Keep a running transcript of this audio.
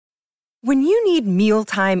When you need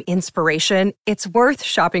mealtime inspiration, it's worth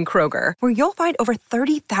shopping Kroger, where you'll find over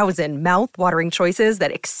 30,000 mouth-watering choices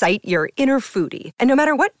that excite your inner foodie. And no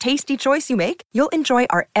matter what tasty choice you make, you'll enjoy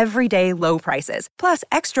our everyday low prices, plus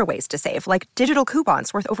extra ways to save, like digital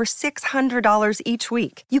coupons worth over $600 each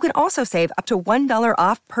week. You can also save up to $1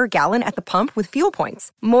 off per gallon at the pump with fuel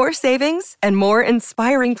points. More savings and more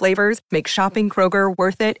inspiring flavors make shopping Kroger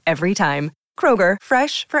worth it every time. Kroger,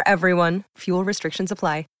 fresh for everyone. Fuel restrictions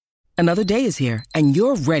apply. Another day is here, and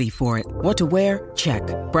you're ready for it. What to wear? Check.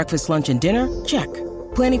 Breakfast, lunch, and dinner? Check.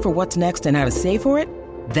 Planning for what's next and how to save for it?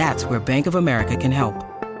 That's where Bank of America can help.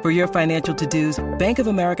 For your financial to-dos, Bank of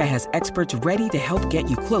America has experts ready to help get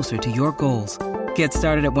you closer to your goals. Get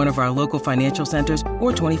started at one of our local financial centers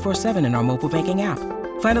or 24/7 in our mobile banking app.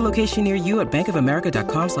 Find a location near you at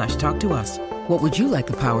bankofamerica.com/talktous. What would you like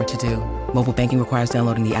the power to do? Mobile banking requires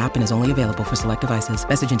downloading the app and is only available for select devices.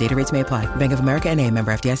 Message and data rates may apply. Bank of America N.A.,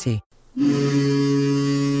 member FDIC.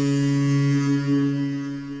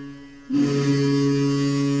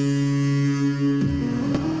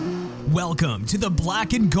 Welcome to the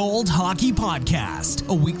Black and Gold Hockey Podcast,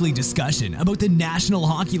 a weekly discussion about the National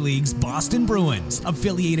Hockey League's Boston Bruins,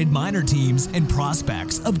 affiliated minor teams, and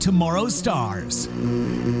prospects of tomorrow's stars.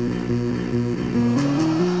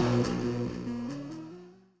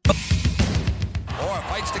 Orr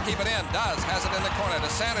fights to keep it in, has it in the corner to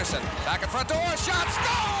Sanderson, back in front to Orr, shot,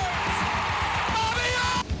 scores!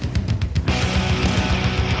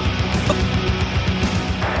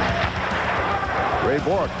 Ray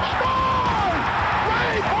Bourque scores!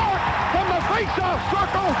 Ray Bourque from the face-off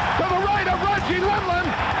circle to the right of Reggie Lindland,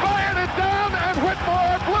 fired it down, and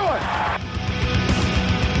Whitmore blew it.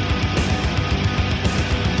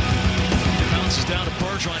 It bounces down to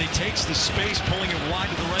Bergeron. He takes the space, pulling it wide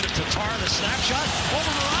to the right of Tatar. The snapshot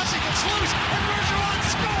over Mrazek, gets loose, and Bergeron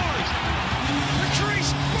scores!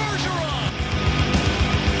 Patrice Bergeron!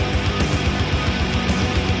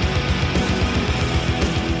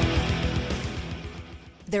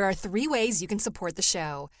 There are 3 ways you can support the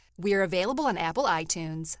show. We are available on Apple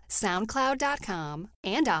iTunes, SoundCloud.com,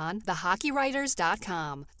 and on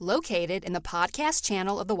thehockeywriters.com, located in the podcast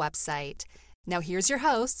channel of the website. Now here's your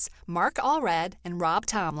hosts, Mark Allred and Rob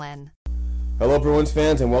Tomlin. Hello, Bruins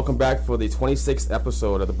fans, and welcome back for the 26th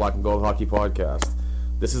episode of the Black and Gold Hockey Podcast.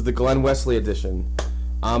 This is the Glenn Wesley edition.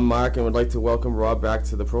 I'm Mark, and would like to welcome Rob back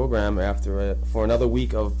to the program for another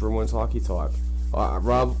week of Bruins hockey talk.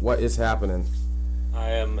 Rob, what is happening?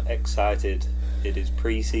 I am excited. It is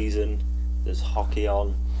pre-season, there's hockey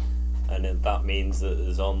on, and that means that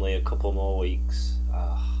there's only a couple more weeks.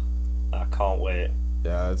 I can't wait.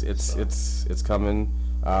 Yeah, it's coming.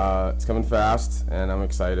 It's coming fast, and I'm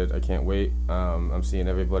excited. I can't wait. I'm seeing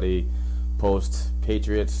everybody post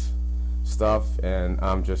Patriots stuff, and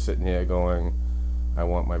I'm just sitting here going, I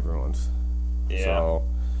want my Bruins. Yeah. So,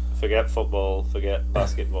 forget football, forget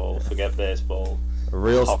basketball, forget baseball. A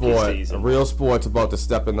real sport's about to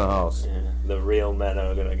step in the house. Yeah, the real men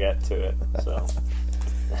are going to get to it. So,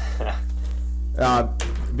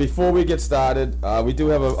 before we get started, we do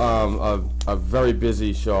have a very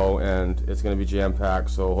busy show, and it's going to be jam-packed.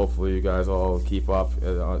 So hopefully you guys all keep up.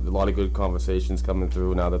 A lot of good conversations coming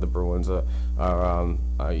through now that the Bruins are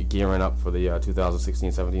gearing up for the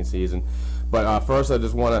 2016-17 season. But first, I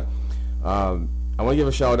just want to give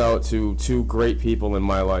a shout out to 2 great people in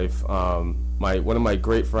my life. One of my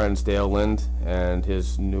great friends, Dale Lind, and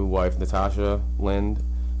his new wife, Natasha Lind.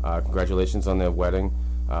 Congratulations on their wedding.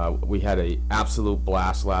 We had an absolute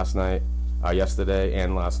blast yesterday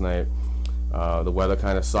and last night. The weather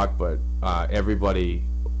kind of sucked, but everybody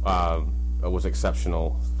was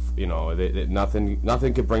exceptional. You know,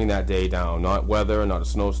 nothing could bring that day down. Not weather, not a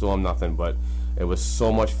snowstorm, nothing. But it was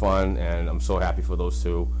so much fun, and I'm so happy for those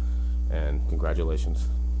 2. And congratulations.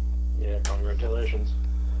 Yeah, congratulations.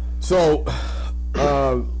 So,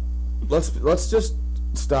 let's just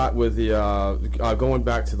start with the going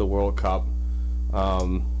back to the World Cup.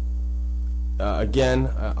 Again,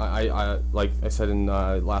 I like I said in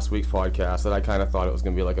last week's podcast that I kind of thought it was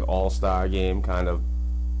going to be like an all-star game kind of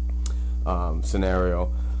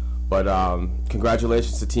scenario. But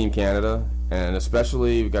congratulations to Team Canada, and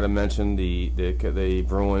especially we got to mention the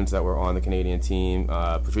Bruins that were on the Canadian team.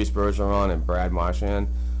 Patrice Bergeron and Brad Marchand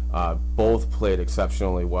both played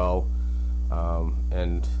exceptionally well,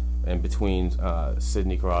 and between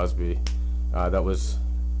Sidney Crosby, that was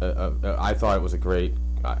I thought it was a great.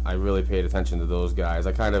 I really paid attention to those guys.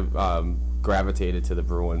 I kind of gravitated to the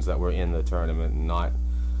Bruins that were in the tournament, and not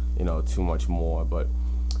too much more. But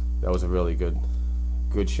that was a really good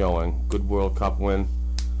showing. Good World Cup win.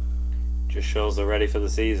 Just shows they're ready for the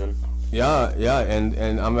season. Yeah,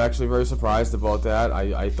 and I'm actually very surprised about that.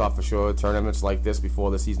 I thought for sure tournaments like this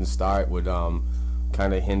before the season start would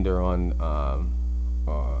kind of hinder on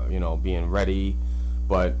being ready,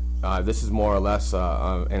 but this is more or less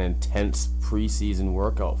an intense preseason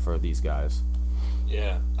workout for these guys.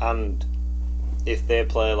 Yeah, and if they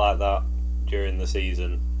play like that during the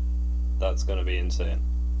season, that's going to be insane.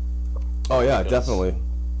 Oh yeah, Because definitely.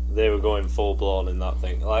 They were going full blown in that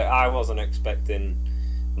thing. Like, I wasn't expecting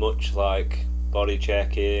much like body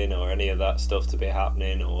checking or any of that stuff to be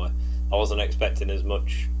happening, or I wasn't expecting as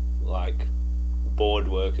much like board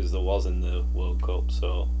work as there was in the World Cup.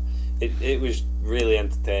 So it was really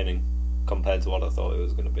entertaining compared to what I thought it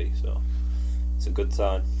was going to be. So it's a good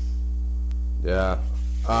sign. Yeah.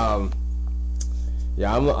 I'm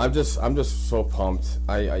just so pumped.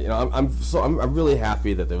 I'm really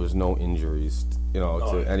happy that there was no injuries,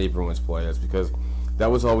 to any Bruins players, because that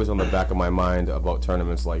was always on the back of my mind about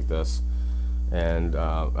tournaments like this, and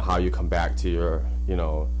how you come back to your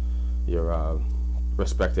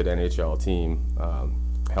respected NHL team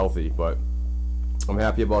healthy. But I'm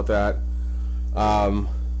happy about that.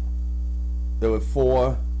 There were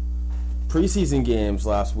 4 preseason games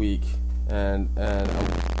last week, and I'm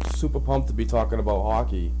super pumped to be talking about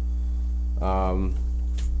hockey. On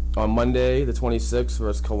Monday, the 26th,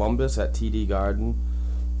 versus Columbus at TD Garden,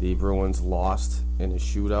 the Bruins lost in a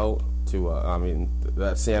shootout to,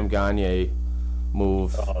 that Sam Gagner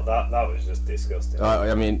move. Oh, that was just disgusting.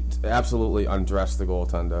 Absolutely undressed the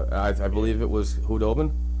goaltender. I believe it was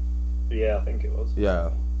Hudobin? Yeah, I think it was. Yeah.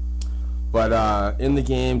 But in the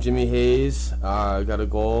game, Jimmy Hayes got a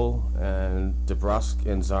goal, and DeBrusk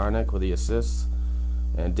and Zarnik with the assists,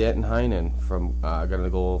 and Danton Heinen got a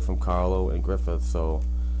goal from Carlo and Griffith. So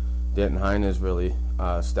Danton Heinen is really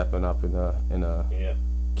stepping up in a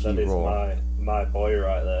key role. That is my boy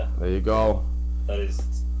right there. There you go. That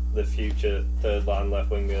is the future third line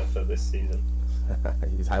left winger for this season.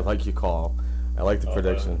 I like your call. I like the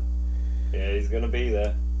prediction. Yeah, he's gonna be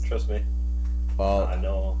there. Trust me. Well, I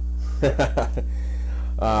know.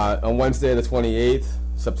 On Wednesday, the 28th,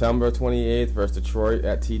 September 28th, versus Detroit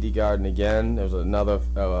at TD Garden again. There was another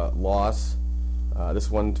loss. This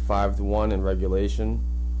one 5-1 in regulation.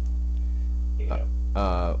 Yeah.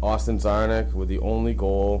 Austin Zarnik with the only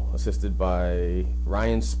goal, assisted by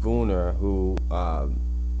Ryan Spooner, who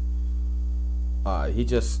he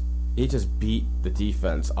just beat the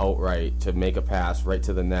defense outright to make a pass right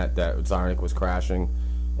to the net that Zarnik was crashing,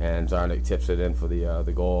 and Zarnik tips it in for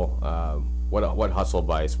the goal. What hustle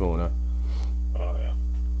by Spooner. Oh yeah.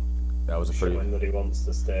 That was a pretty. Showing that he wants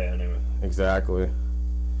to stay anyway. Exactly.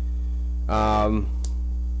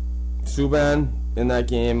 Subban in that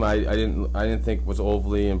game, I didn't think was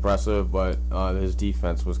overly impressive, but his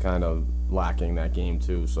defense was kind of lacking that game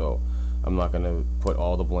too. So I'm not going to put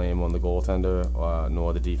all the blame on the goaltender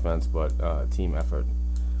nor the defense, but team effort.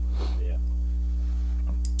 Yeah.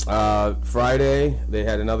 Friday they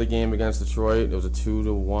had another game against Detroit. It was a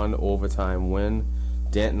 2-1 overtime win.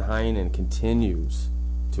 Danton Heinen continues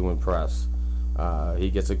to impress. He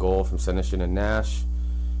gets a goal from Senyshyn and Nash,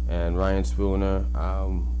 and Ryan Spooner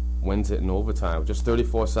wins it in overtime. Just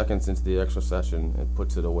 34 seconds into the extra session, it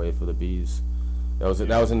puts it away for the Bees. That was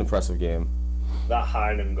an impressive game. That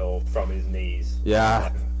Heinen goal from his knees.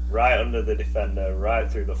 Yeah. Right under the defender, right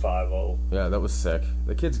through the 5-hole. Yeah, that was sick.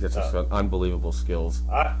 The kid's got some unbelievable skills.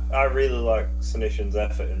 I really like Senyshyn's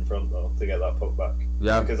effort in front, though, to get that puck back.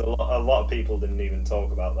 Yeah. Because a lot of people didn't even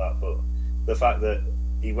talk about that, but the fact that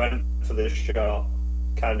he went for the shot,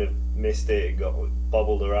 kind of missed it, got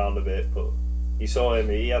bobbled around a bit, but you saw him,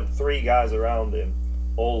 he had 3 guys around him,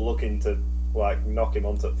 all looking to knock him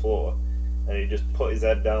onto the floor, and he just put his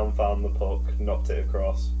head down, found the puck, knocked it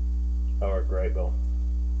across. That was a great goal.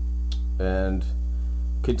 And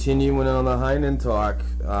continuing on the Heinen talk,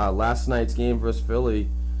 last night's game versus Philly,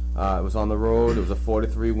 it was on the road. It was a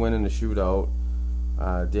 4-3 win in the shootout.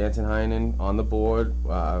 Danton Heinen on the board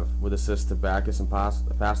with assists to Backes and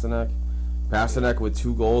Pasternak. Pasternak with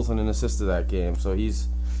 2 goals and an assist to that game, so he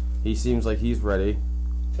seems like he's ready.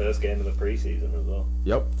 First game of the preseason as well.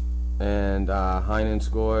 Yep. And Heinen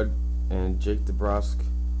scored, and Jake DeBrusk,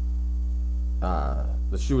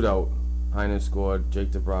 the shootout, Heinen scored,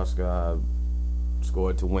 Jake DeBrusk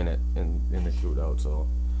scored to win it in the shootout, so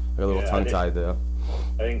I got a little tongue-tied there.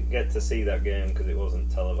 I didn't get to see that game because it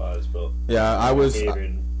wasn't televised, but yeah,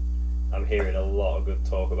 I'm hearing a lot of good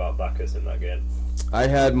talk about Backes in that game. I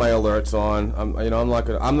had my alerts on.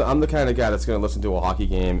 I'm the kind of guy that's gonna listen to a hockey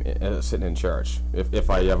game sitting in church if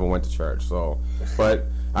I ever went to church. So, but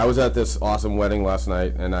I was at this awesome wedding last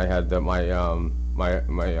night, and I had my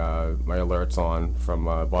alerts on from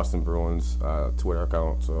Boston Bruins Twitter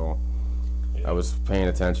account. So I was paying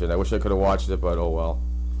attention. I wish I could have watched it, but oh well.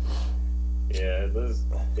 Yeah,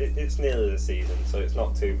 it's nearly the season, so it's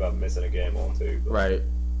not too bad missing a game or two. But right.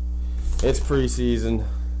 It's preseason.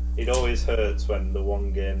 It always hurts when the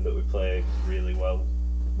one game that we play really well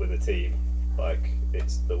with a team, like,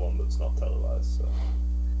 it's the one that's not televised, so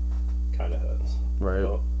kind of hurts. Right.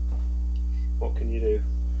 But what can you do?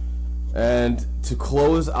 And to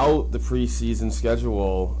close out the preseason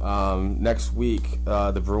schedule, next week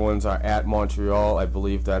the Bruins are at Montreal. I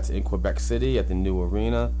believe that's in Quebec City at the new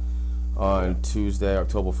arena on Tuesday,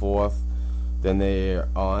 October 4th. Then they're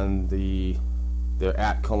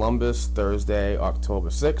at Columbus Thursday, October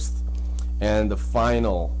 6th. And the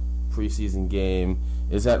final preseason game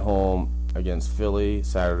is at home against Philly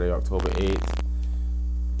Saturday, October 8th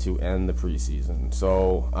to end the preseason.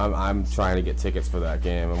 So I'm trying to get tickets for that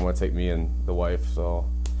game. I'm going to take me and the wife. So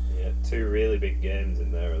yeah, two really big games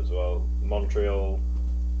in there as well. Montreal,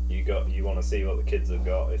 you want to see what the kids have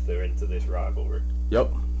got if they're into this rivalry.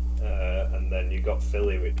 Yep. And then you got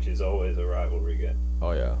Philly, which is always a rivalry game.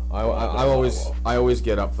 Oh yeah, I always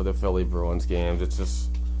get up for the Philly Bruins games. It's just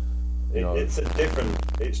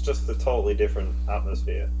it's just a totally different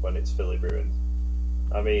atmosphere when it's Philly Bruins.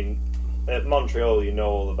 I mean, at Montreal, you know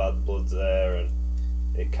all the bad blood's there, and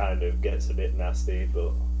it kind of gets a bit nasty.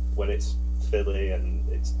 But when it's Philly and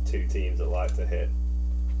it's two teams that like to hit,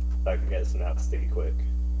 that gets nasty quick.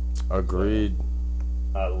 Agreed.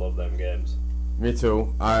 I love them games. Me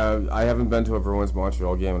too. I haven't been to a Bruins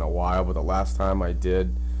Montreal game in a while, but the last time I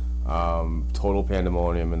did, total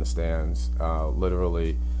pandemonium in the stands.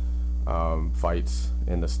 Literally fights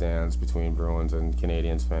in the stands between Bruins and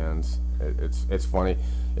Canadiens fans. It's funny.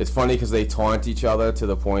 It's funny because they taunt each other to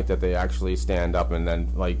the point that they actually stand up and then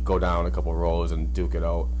like go down a couple rows and duke it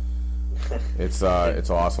out. It's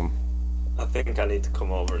awesome. I think I need to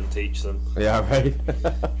come over and teach them. Yeah, right.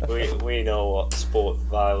 we know what sport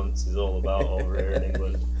violence is all about over here in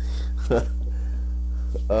England.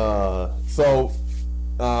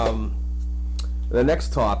 The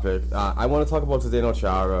next topic, I want to talk about Zdeno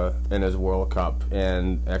Chara and his World Cup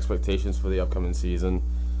and expectations for the upcoming season.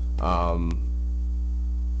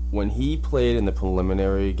 When he played in the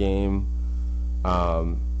preliminary game,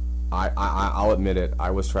 I'll admit it, I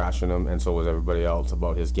was trashing him, and so was everybody else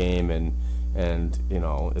about his game, and you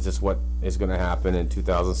know, is this what is going to happen in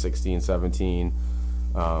 2016-17,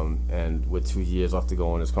 and with 2 years left to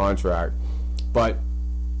go on his contract. But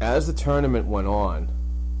as the tournament went on,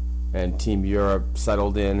 and Team Europe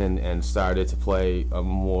settled in and started to play a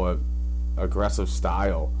more aggressive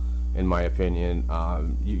style, in my opinion,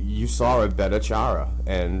 you saw a better Chara,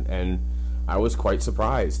 and I was quite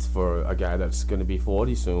surprised for a guy that's going to be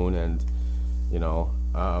 40 soon, and you know,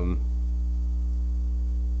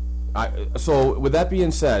 so with that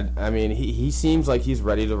being said, I mean, he seems like he's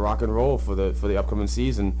ready to rock and roll for the upcoming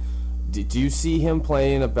season. Do you see him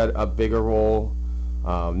playing a bigger role,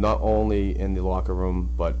 not only in the locker room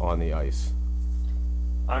but on the ice?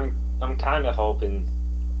 I'm kind of hoping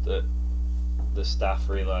that the staff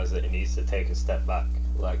realise that he needs to take a step back.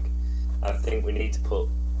 Like, I think we need to put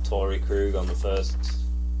Torrey Krug on the first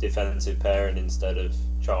defensive pairing instead of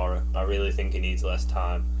Chara. I really think he needs less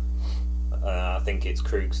time. I think it's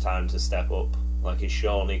Krug's time to step up. Like, he's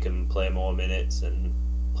shown he can play more minutes and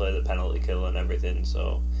play the penalty kill and everything,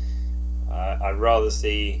 so I'd rather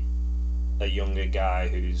see a younger guy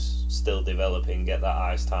who's still developing get that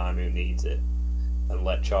ice time, who needs it, and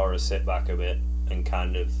let Chara sit back a bit and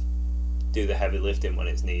kind of do the heavy lifting when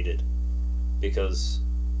it's needed. Because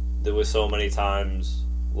there were so many times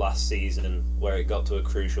last season where it got to a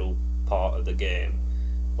crucial part of the game,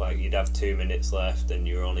 like you'd have 2 minutes left and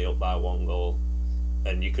you're only up by 1 goal,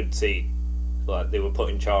 and you could see like they were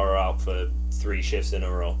putting Chara out for 3 shifts in a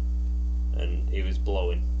row and he was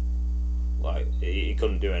blowing, like he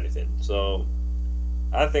couldn't do anything. So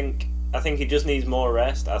I think he just needs more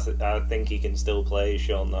rest. I think he can still play. He's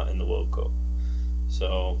shown that in the World Cup.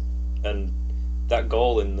 So, and that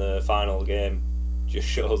goal in the final game just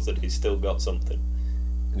shows that he's still got something.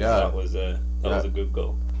 Yeah, that was a good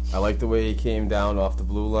goal. I like the way he came down off the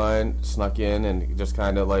blue line, snuck in, and just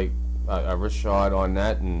kind of like a wrist shot on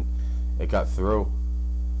net, and it got through.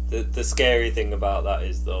 The scary thing about that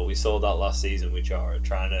is, though, we saw that last season with Chara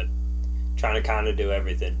trying to kind of do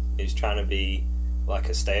everything. He's trying to be like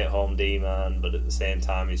a stay-at-home D-man, but at the same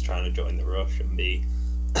time he's trying to join the rush and be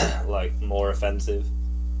like more offensive.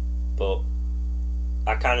 But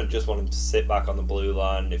I kind of just want him to sit back on the blue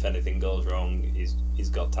line. If anything goes wrong, he's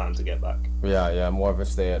got time to get back. Yeah, more of a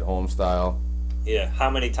stay-at-home style. Yeah, how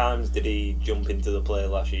many times did he jump into the play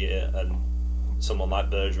last year and someone like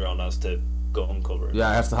Bergeron has to go and cover him?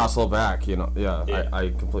 Yeah, has to hustle back, you know. Yeah. I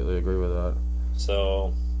completely agree with that.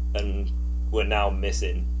 So, and we're now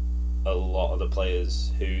missing a lot of the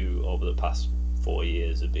players who, over the past 4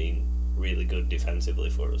 years, have been really good defensively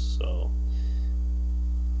for us. So,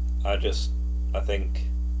 I think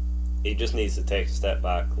he just needs to take a step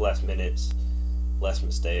back, less minutes, less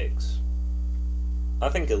mistakes. I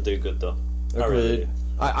think he'll do good though. Agreed.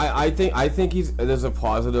 I think there's a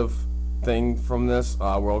positive thing from this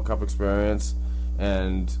World Cup experience,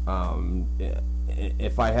 and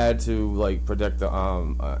if I had to like predict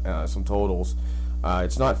some totals,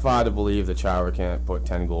 it's not far to believe that Chara can't put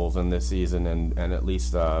 10 goals in this season and at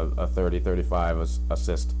least a 30-35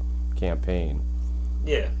 assist campaign.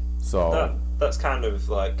 Yeah. So that's kind of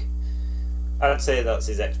like, I'd say that's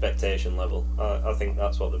his expectation level. I think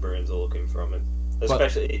that's what the Bruins are looking from him.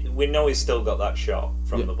 Especially, we know he's still got that shot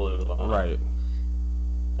from the blue line. Right.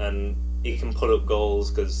 And he can put up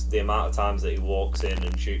goals because the amount of times that he walks in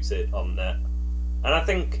and shoots it on net. And I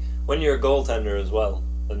think when you're a goaltender as well,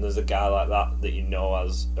 and there's a guy like that you know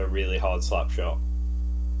has a really hard slap shot,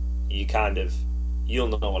 you'll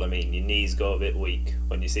know what I mean. Your knees go a bit weak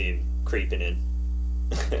when you see him creeping in.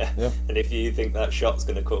 Yeah. And if you think that shot's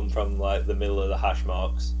going to come from like the middle of the hash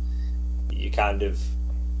marks, you're kind of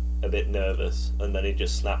a bit nervous, and then he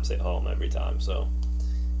just snaps it home every time. So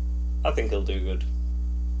I think he'll do good.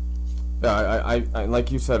 Yeah, I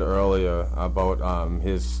like you said earlier about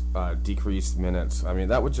his decreased minutes. I mean,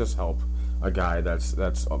 that would just help a guy that's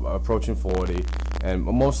approaching 40 and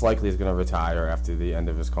most likely is going to retire after the end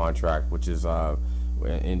of his contract, which is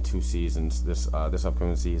in 2 seasons, this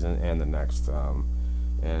upcoming season and the next.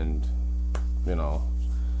 And you know,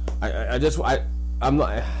 I'm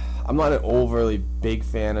not an overly big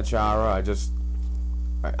fan of Chara.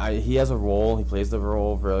 He has a role. He plays the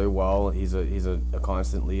role very well. He's a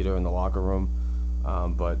constant leader in the locker room.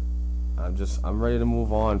 But I'm ready to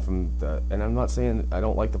move on from that. And I'm not saying I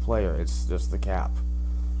don't like the player. It's just the cap.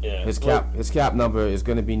 Yeah. His cap number is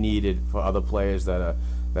going to be needed for other players that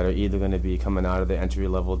are either going to be coming out of the entry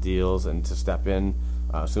level deals and to step in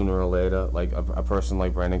sooner or later, like a person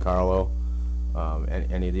like Brandon Carlo.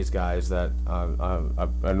 And any of these guys that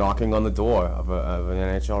are knocking on the door of an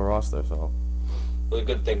NHL roster. So, well, the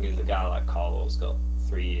good thing is a guy like Carlo's got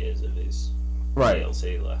 3 years of his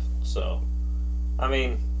DLC left. So, I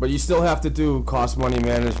mean, but you still have to do cost money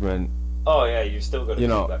management. Oh yeah, you've still got to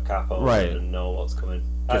keep that cap open and know what's coming.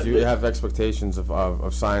 Because you have expectations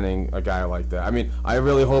of signing a guy like that. I mean, I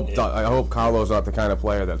really hope I hope Carlo's not the kind of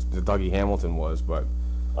player that Dougie Hamilton was, but.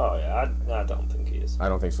 Oh yeah, I don't think he is. I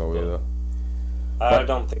don't think so either. I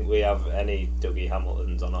don't think we have any Dougie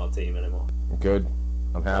Hamiltons on our team anymore. Good.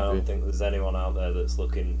 I'm happy. I don't think there's anyone out there that's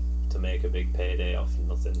looking to make a big payday off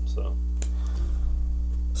nothing, so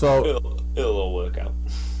it'll all work out.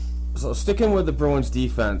 So sticking with the Bruins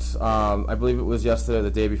defense, I believe it was yesterday or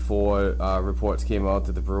the day before, reports came out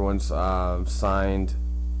that the Bruins signed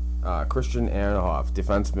Christian Ehrhoff,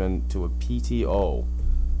 defenseman, to a PTO.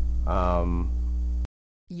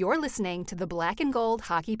 You're listening to the Black and Gold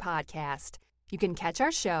Hockey Podcast. You can catch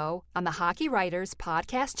our show on the Hockey Writers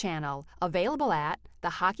podcast channel, available at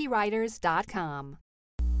thehockeywriters.com.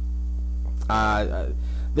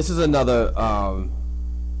 This is another,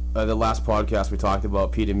 the last podcast we talked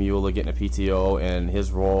about Peter Mueller getting a PTO, and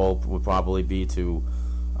his role would probably be to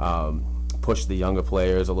push the younger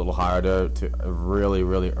players a little harder to really,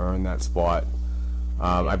 really earn that spot.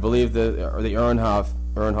 I believe the Ehrhoff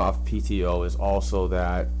PTO is also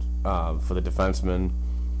that for the defenseman.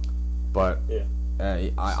 But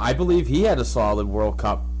I believe he had a solid World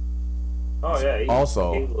Cup. Oh yeah, he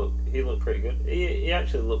looked pretty good. He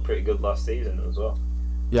actually looked pretty good last season as well.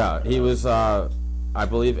 Yeah, he was. I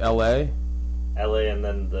believe LA, and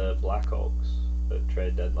then the Blackhawks at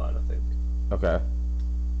trade deadline, I think. Okay.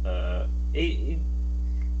 He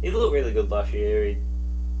looked really good last year.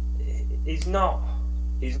 He's not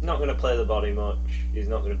going to play the body much. He's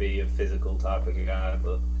not going to be a physical type of guy,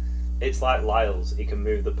 but. It's like Lyles, he can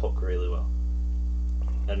move the puck really well.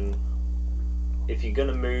 And if you're going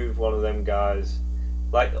to move one of them guys,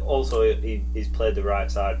 like also he's played the right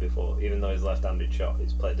side before, even though he's left-handed shot,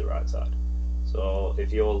 he's played the right side. So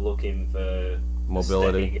if you're looking for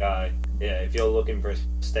mobility, a steady guy, if you're looking for a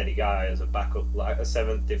steady guy as a backup, like a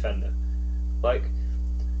 7th defender, like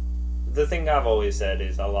the thing I've always said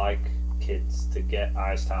is I like kids to get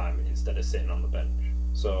ice time instead of sitting on the bench.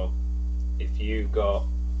 So if you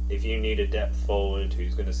need a depth forward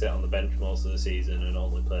who's going to sit on the bench most of the season and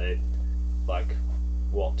only play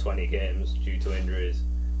 20 games due to injuries,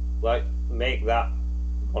 make that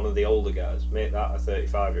one of the older guys, make that a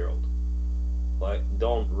 35-year-old.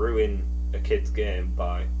 Don't ruin a kid's game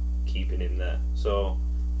by keeping him there. So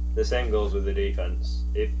the same goes with the defense.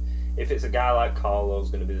 if it's a guy like Carlo's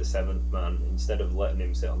going to be the 7th man, instead of letting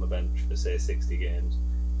him sit on the bench for, say, 60 games,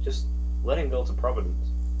 just let him go to Providence.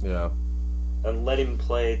 Yeah. And let him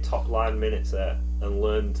play top-line minutes there and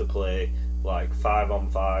learn to play, like,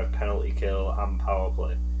 5-on-5, penalty kill, and power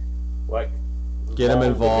play. Like, get him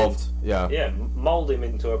involved. Yeah, mould him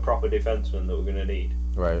into a proper defenseman that we're going to need.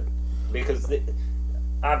 Right. Because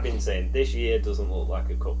I've been saying, this year doesn't look like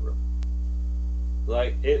a cup run.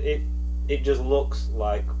 Like, it just looks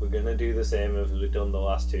like we're going to do the same as we've done the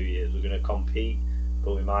last 2 years. We're going to compete,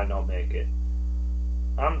 but we might not make it.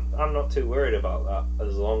 I'm not too worried about that,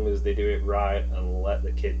 as long as they do it right and let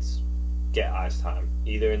the kids get ice time,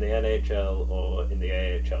 either in the NHL or in the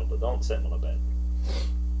AHL, but don't sit them on a bench.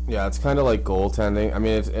 Yeah, it's kind of like goaltending. I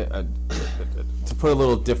mean, to put a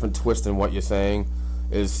little different twist in what you're saying,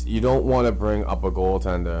 is you don't want to bring up a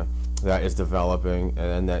goaltender that is developing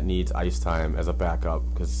and that needs ice time as a backup,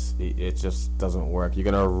 because it just doesn't work. You're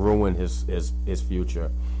going to ruin his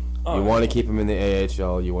future. You want to keep him in the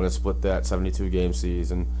AHL. You want to split that 72-game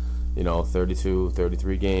season, 32,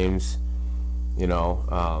 33 games,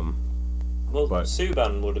 Well, but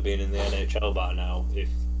Subban would have been in the NHL by now if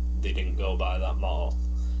they didn't go by that model.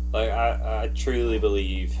 Like, I truly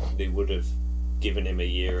believe they would have given him a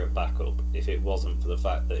year at backup if it wasn't for the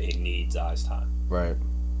fact that he needs ice time. Right.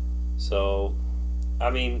 So, I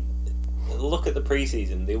mean, look at the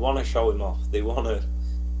preseason. They want to show him off. They want to,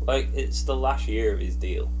 it's the last year of his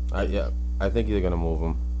deal. I think they're going to move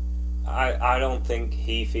him. I don't think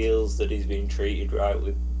he feels that he's being treated right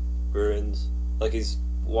with Bruins. Like, he's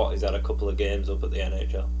had a couple of games up at the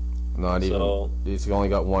NHL. Not even. He's only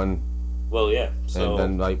got one. Well, yeah. So,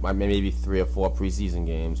 and then maybe 3 or 4 preseason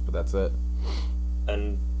games, but that's it.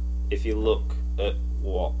 And if you look at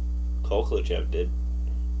what Kovalchev did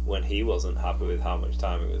when he wasn't happy with how much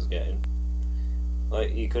time he was getting,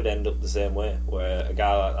 he could end up the same way, where a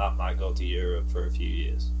guy like that might go to Europe for a few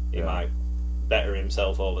years. He might better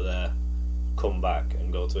himself over there, come back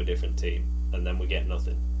and go to a different team, and then we get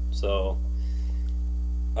nothing. So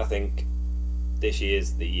I think this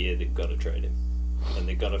year's the year they've got to trade him. And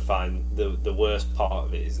they've got to find, the worst part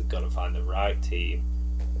of it is they've got to find the right team.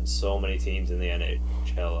 And so many teams in the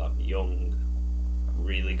NHL have young,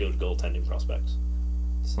 really good goaltending prospects.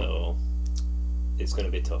 So it's going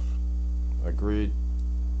to be tough. Agreed.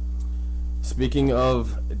 Speaking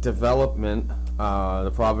of development,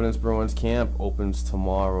 the Providence Bruins camp opens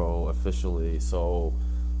tomorrow officially. So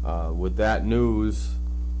with that news,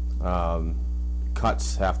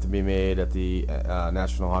 cuts have to be made at the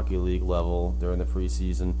National Hockey League level during the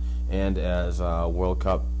preseason, and as World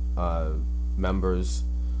Cup members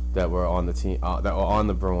that were on the team that were on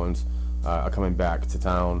the Bruins are coming back to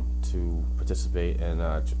town to participate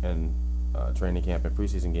in training camp and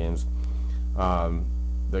preseason games.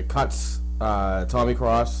 The cuts: Tommy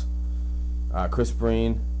Cross, Chris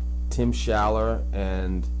Breen, Tim Schaller,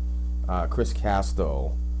 and Chris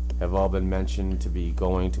Casto have all been mentioned to be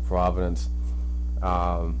going to Providence.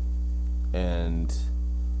 And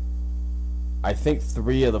I think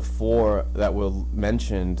 3 of the 4 that were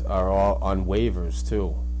mentioned are all on waivers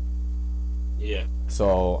too. Yeah.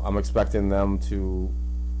 So I'm expecting them to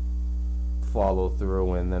follow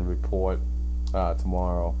through and then report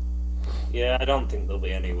tomorrow. Yeah, I don't think there'll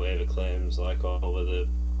be any waiver claims over the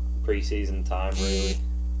preseason time, really.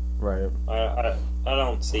 Right. I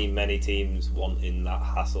don't see many teams wanting that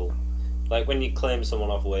hassle. When you claim someone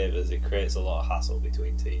off waivers, it creates a lot of hassle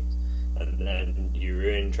between teams, and then you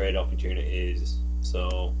ruin trade opportunities.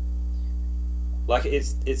 So,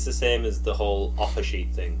 it's the same as the whole offer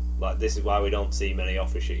sheet thing. This is why we don't see many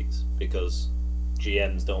offer sheets, because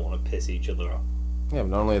GMs don't want to piss each other off. Yeah,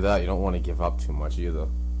 but not only that, you don't want to give up too much either.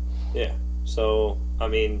 Yeah. So, I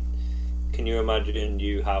mean, can you imagine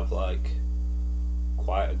you have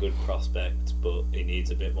quite a good prospect, but he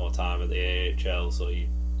needs a bit more time at the AHL, so you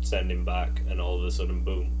send him back, and all of a sudden,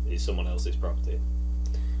 boom, he's someone else's property.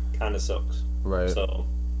 Kind of sucks. Right. So,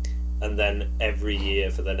 and then every year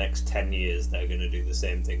for the next 10 years, they're going to do the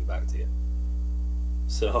same thing back to you.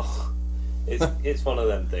 So, it's one of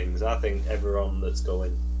them things. I think everyone that's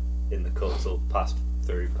going in the cuts will pass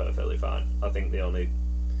through perfectly fine. I think the only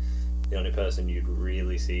person you'd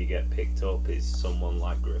really see get picked up is someone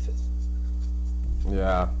like Griffith.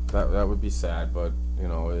 Yeah, that would be sad, but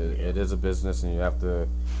it is a business, and you have to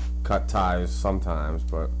cut ties sometimes.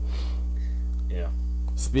 But yeah.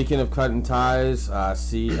 Speaking of cutting ties,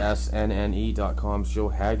 CSNNE.com's Joe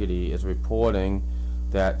Haggerty is reporting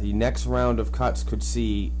that the next round of cuts could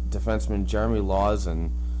see defenseman Jeremy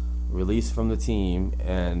Lawson released from the team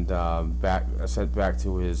and sent back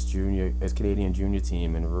to his Canadian junior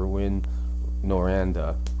team, and Ruin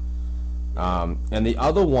Noranda. And the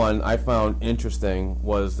other one I found interesting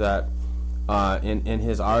was that in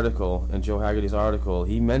his article, in Joe Haggerty's article,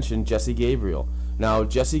 he mentioned Jesse Gabriel. Now,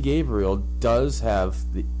 Jesse Gabriel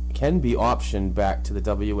can be optioned back to the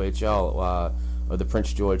WHL or the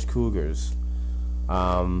Prince George Cougars.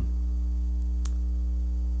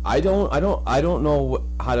 I don't know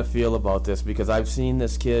how to feel about this, because I've seen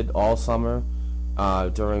this kid all summer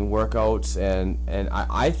during workouts, and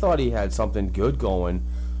I thought he had something good going,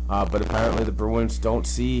 but apparently the Bruins don't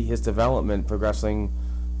see his development progressing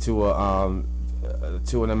to an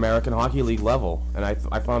American Hockey League level, and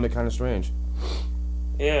I found it kind of strange.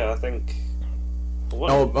 Yeah, I think.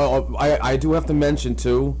 I do have to mention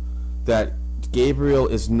too that Gabriel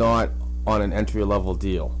is not on an entry-level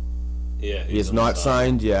deal. Yeah, he is not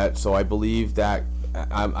signed yet, so I believe that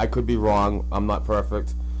I could be wrong. I'm not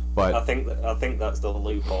perfect, but I think that's the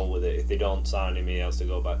loophole with it. If they don't sign him, he has to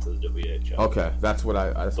go back to the WHL. Okay, that's what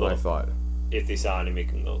I thought. If they sign him, he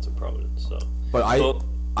can go to Providence. So,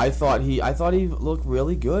 I thought he looked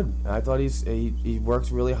really good. I thought he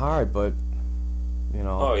works really hard, but you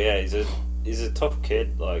know. Oh yeah, he's a tough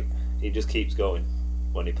kid. Like, he just keeps going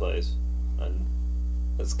when he plays, and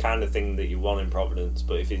that's the kind of thing that you want in Providence.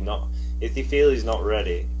 But if you feel he's not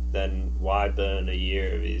ready, then why burn a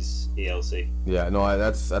year of his ELC? Yeah, no,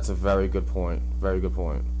 that's a very good point. Very good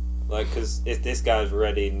point. Like, because if this guy's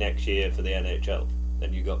ready next year for the NHL,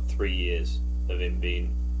 then you got 3 years of him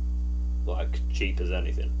being like cheap as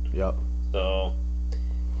anything. Yep. So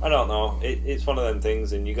I don't know. It's one of them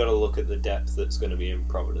things, and you got to look at the depth that's going to be in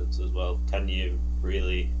Providence as well. Can you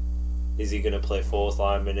really? Is he going to play fourth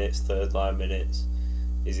line minutes, third line minutes?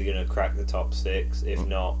 Is he going to crack the top six? If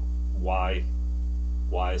not, why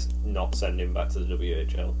not send him back to the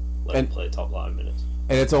WHL? Let him play top line minutes.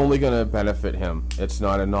 And it's only going to benefit him. It's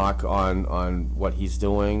not a knock on what he's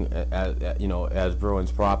doing, as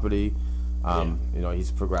Bruins property.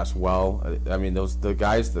 He's progressed well. I mean, the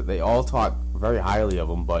guys that they all talk very highly of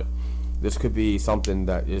him, but this could be something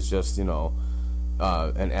that is just an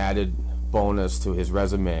added bonus to his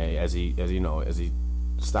resume as he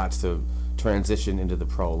starts to transition into the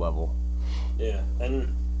pro level. Yeah,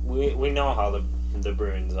 and we know how the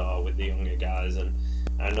Bruins are with the younger guys, and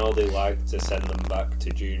I know they like to send them back to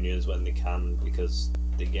juniors when they can, because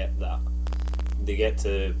they get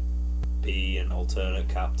to be an alternate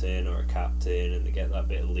captain or a captain, and they get that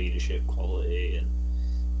bit of leadership quality, and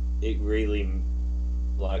it really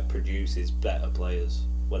produces better players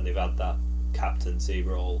when they've had that captaincy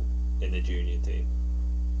role in the junior team,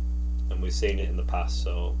 and we've seen it in the past.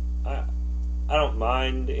 So I don't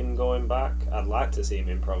mind him going back. I'd like to see him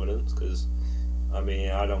in Providence, because I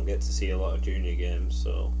don't get to see a lot of junior games,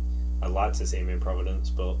 so I'd like to see him in Providence,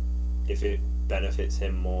 but if it benefits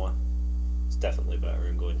him more, it's definitely better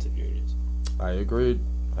in going to juniors. I agree.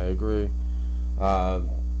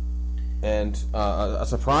 And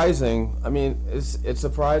surprising, it's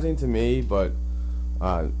surprising to me, but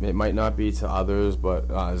it might not be to others, but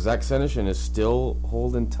Zach Senyshyn is still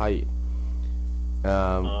holding tight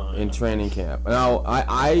in training camp. Now,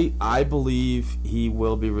 I believe he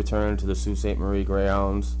will be returned to the Sault Ste. Marie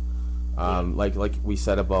Greyhounds. Like we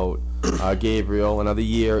said about Gabriel, another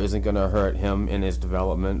year isn't going to hurt him in his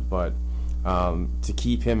development, but to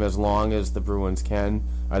keep him as long as the Bruins can,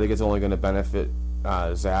 I think it's only going to benefit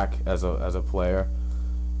Zach as a player,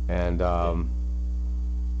 and I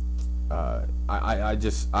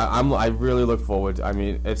really look forward.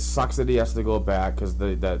 It sucks that he has to go back because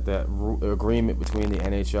that agreement between the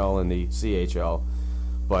NHL and the CHL,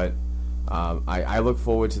 but I look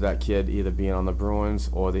forward to that kid either being on the Bruins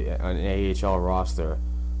or an AHL roster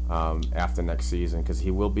after next season, because he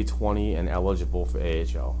will be 20 and eligible for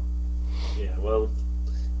AHL. Yeah, well,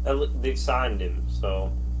 they've signed him,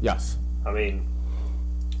 so yes.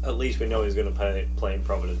 At least we know he's going to play in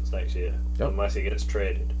Providence next year, unless he gets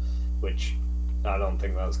traded, which I don't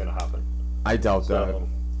think that's going to happen. I doubt that.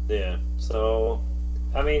 Yeah, so,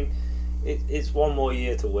 it's one more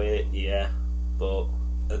year to wait, yeah, but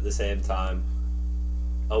at the same time,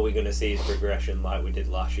 are we going to see his progression like we did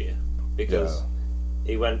last year? Because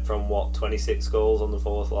he went from, 26 goals on the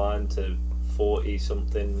fourth line to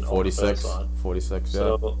 40-something 46, on the first line. 46, yeah.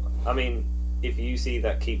 So, if you see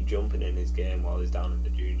that keep jumping in his game while he's down in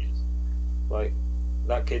the juniors,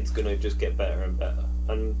 that kid's going to just get better and better.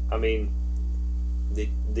 And,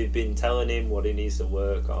 they've been telling him what he needs to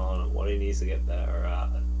work on and what he needs to get better at.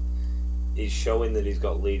 And he's showing that he's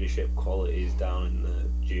got leadership qualities down in the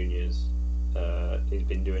juniors. He's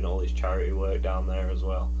been doing all his charity work down there as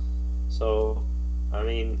well. So,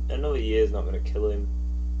 another year's not going to kill him.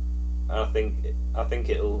 I think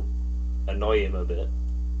it'll annoy him a bit,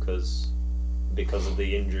 because because of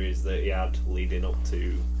the injuries that he had leading up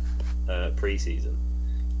to pre-season.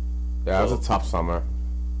 Yeah, it was a tough summer.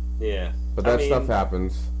 Yeah. But that stuff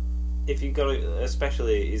happens. If you got to,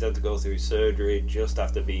 especially he's had to go through surgery just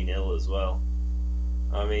after being ill as well.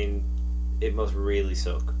 I mean, it must really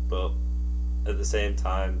suck, but at the same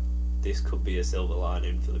time, this could be a silver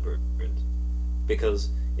lining for the Bruins. Because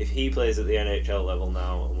if he plays at the NHL level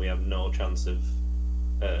now and we have no chance of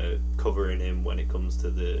covering him when it comes to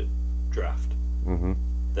the draft,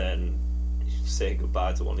 then you should say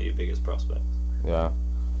goodbye to one of your biggest prospects. Yeah.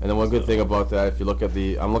 And then one good thing about that, if you look at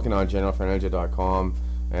I'm looking on GeneralFinancial.com,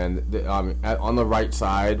 and on the right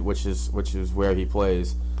side, which is where he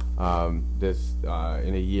plays, this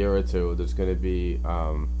in a year or two, there's going to be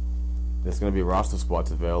roster spots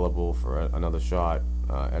available for another shot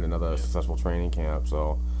at another successful training camp.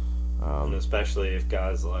 So, and especially if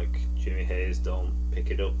guys like Jimmy Hayes don't pick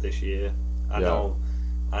it up this year, I know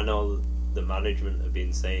the management have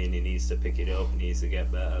been saying he needs to pick it up, he needs to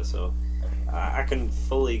get better. So, I can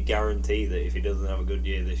fully guarantee that if he doesn't have a good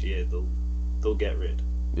year this year, they'll get rid.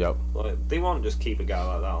 Yep. Like, they won't just keep a guy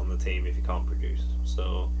like that on the team if he can't produce.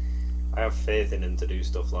 So I have faith in him to do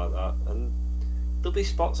stuff like that, and there'll be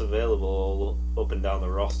spots available all up and down the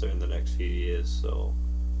roster in the next few years. So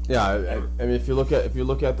yeah, I mean, if you look at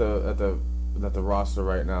the roster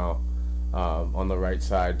right now, on the right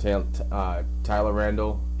side, Tyler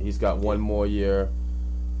Randall, he's got one more year.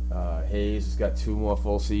 Hayes has got 2 more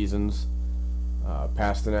full seasons.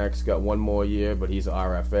 Pasternak's got 1 more year, but he's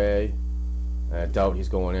RFA. I doubt he's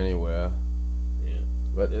going anywhere. Yeah.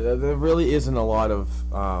 But there really isn't a lot of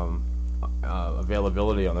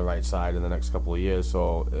availability on the right side in the next couple of years,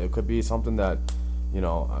 so it could be something that,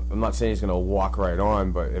 I'm not saying he's going to walk right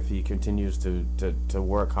on, but if he continues to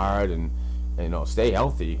work hard and stay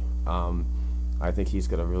healthy, I think he's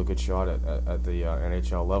got a real good shot at the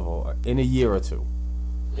NHL level in a year or two.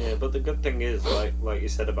 Yeah, but the good thing is, like you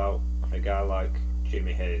said about a guy like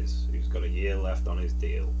Jimmy Hayes, who's got a year left on his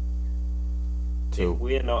deal. 2. If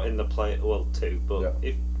we're not in the 2, but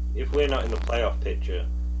yeah. if we're not in the playoff picture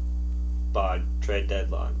by trade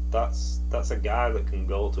deadline, that's a guy that can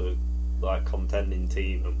go to a contending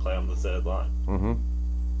team and play on the third line. Mm-hmm.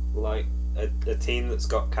 Like a team that's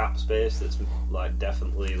got cap space that's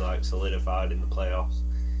definitely solidified in the playoffs.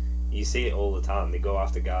 You see it all the time. They go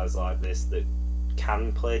after guys like this that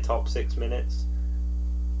can play top 6 minutes,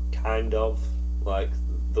 kind of.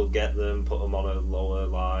 They'll get them, put them on a lower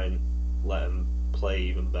line, let them play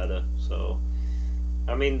even better. So,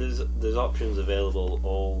 I mean, there's options available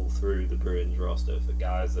all through the Bruins roster for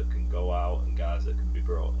guys that can go out and guys that can be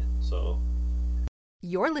brought in. So,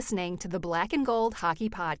 you're listening to the Black and Gold Hockey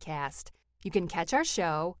Podcast. You can catch our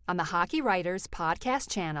show on the Hockey Writers Podcast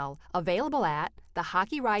channel, available at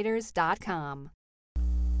thehockeywriters.com.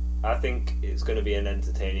 I think it's going to be an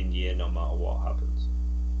entertaining year no matter what happens.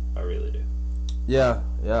 I really do. Yeah,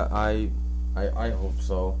 I hope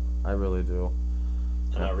so. I really do.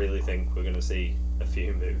 And I really think we're going to see a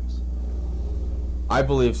few moves. I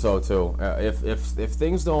believe so too. If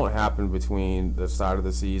things don't happen between the start of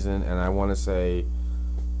the season and I want to say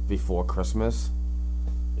before Christmas,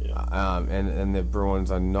 and the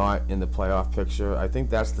Bruins are not in the playoff picture, I think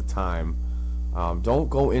that's the time. Don't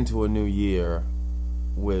go into a new year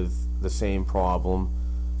with the same problem.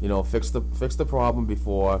 Fix the problem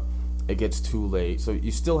before it gets too late. So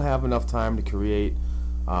you still have enough time to create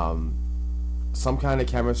some kind of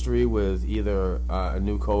chemistry with either a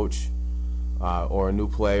new coach or a new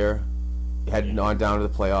player heading on down to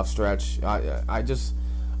the playoff stretch. I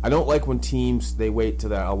don't like when teams, they wait to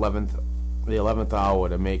the 11th hour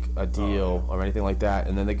to make a deal or anything like that,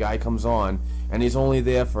 and then the guy comes on and he's only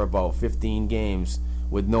there for about 15 games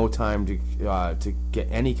with no time to get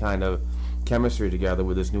any kind of chemistry together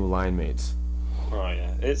with his new line mates. Oh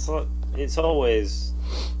yeah, it's always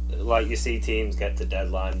like you see teams get to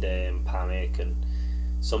deadline day and panic, and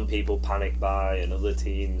some people panic buy, and other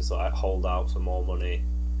teams hold out for more money.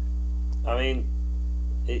 I mean,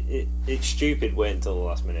 it's stupid waiting until the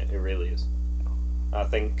last minute. It really is. I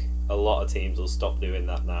think a lot of teams will stop doing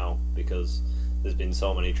that now because there's been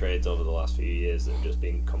so many trades over the last few years that have just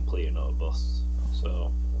been complete and utter busts.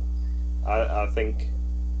 So I think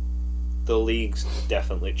the league's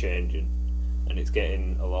definitely changing, and it's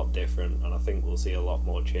getting a lot different, and I think we'll see a lot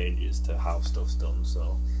more changes to how stuff's done.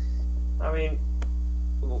 So, I mean,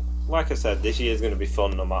 like I said, this year's going to be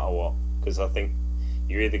fun no matter what, because I think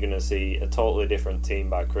you're either going to see a totally different team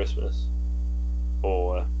by Christmas,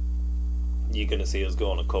 or you're going to see us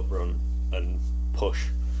go on a cup run and push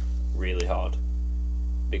really hard,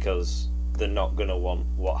 because they're not going to want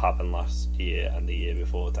what happened last year and the year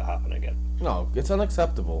before to happen again. No, it's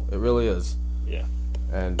unacceptable. It really is. Yeah.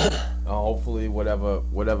 And hopefully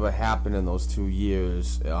whatever happened in those 2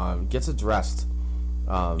 years gets addressed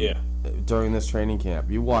during this training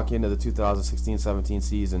camp. You walk into the 2016-17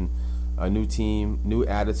 season, a new team, new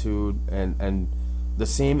attitude, and the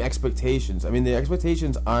same expectations. I mean, the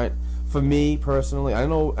expectations aren't, for me personally, I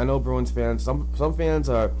know Bruins fans, some fans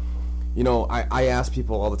are, you know, I ask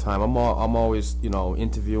people all the time. I'm always, you know,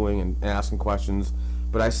 interviewing and asking questions,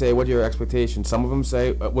 but I say, what are your expectations? Some of them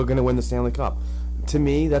say, we're going to win the Stanley Cup. To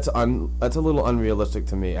me, that's a little unrealistic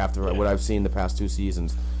to me after what I've seen the past 2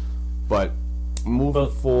 seasons. But moving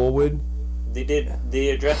forward, they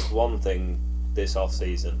addressed one thing this off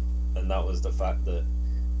season, and that was the fact that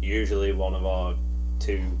usually one of our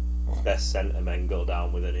 2 best centre men go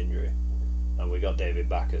down with an injury, and we got David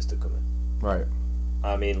Backes to come in. Right.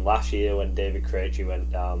 I mean, last year when David Krejci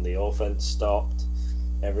went down, the offense stopped.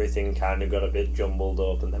 Everything kind of got a bit jumbled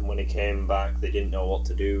up, and then when he came back, they didn't know what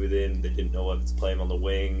to do with him. They didn't know whether to play him on the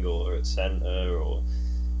wing or at centre.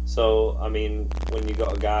 So, I mean, when you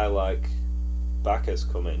got a guy like Backes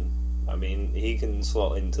coming, I mean, he can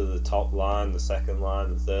slot into the top line, the second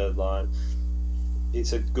line, the third line.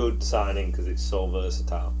 It's a good signing because it's so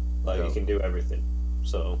versatile. Like, he can do everything.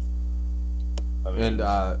 So, I mean...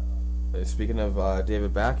 And speaking of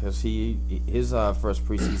David Backes, his first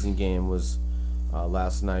preseason game was...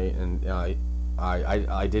 last night, and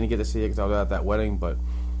I didn't get to see it because I was at that wedding, but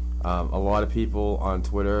a lot of people on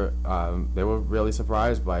Twitter, they were really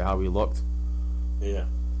surprised by how he looked. Yeah,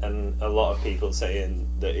 and a lot of people saying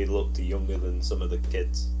that he looked younger than some of the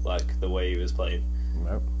kids, like the way he was playing.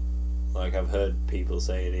 Yep. Like, I've heard people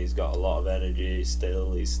saying he's got a lot of energy he's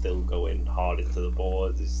still going hard into the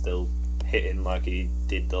boards, he's still hitting like he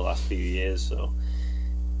did the last few years, so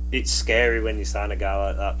it's scary when you sign a guy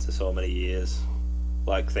like that to so many years.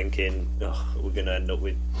 Like, thinking, we're going to end up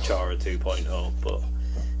with Chara 2.0, but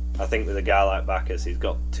I think with a guy like Backes, he's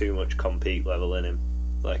got too much compete level in him.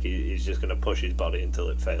 Like, he's just going to push his body until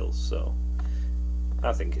it fails, so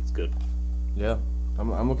I think it's good. Yeah,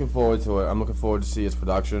 I'm looking forward to it. I'm looking forward to see his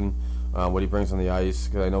production, what he brings on the ice,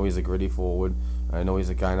 because I know he's a gritty forward. I know he's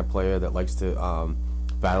a kind of player that likes to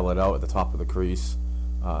battle it out at the top of the crease,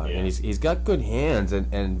 and he's got good hands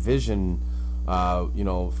and vision. You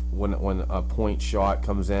know, when a point shot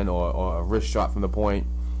comes in or a wrist shot from the point,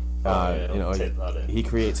 you know, he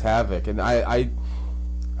creates havoc. And I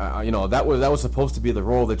you know, that was supposed to be the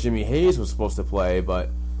role that Jimmy Hayes was supposed to play, but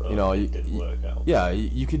you know, it didn't work out. Yeah,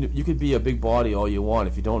 you could be a big body all you want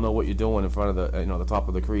if you don't know what you're doing in front of the the top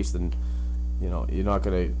of the crease, then you know you're not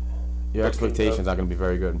gonna. Your expectations aren't gonna be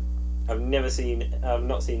very good. I've not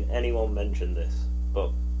seen anyone mention this,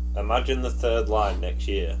 but imagine the third line next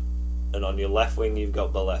year. And on your left wing you've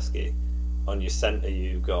got Bolesky, on your centre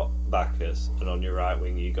you've got Backes, and on your right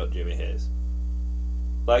wing you've got Jimmy Hayes.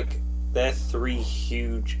 Like, they're 3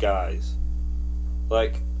 huge guys.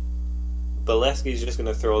 Like, Bolesky's just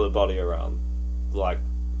going to throw the body around like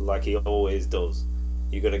he always does.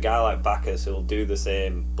 You've got a guy like Backes who'll do the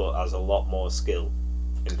same but has a lot more skill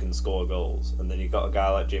and can score goals. And then you've got a guy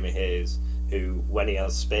like Jimmy Hayes who, when he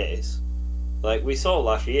has space, like we saw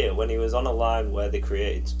last year, when he was on a line where they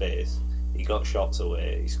created space, he got shots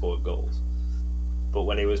away, he scored goals. But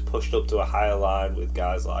when he was pushed up to a higher line with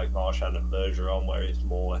guys like Marchand and Bergeron, where he's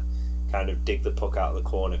more kind of dig the puck out of the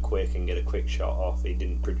corner quick and get a quick shot off, he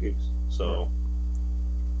didn't produce. So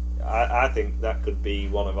I think that could be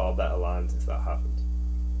one of our better lines if that happens.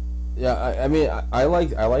 Yeah, I mean, I like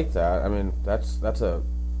that. I mean, that's a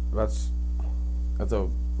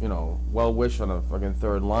you know, well wish on a fucking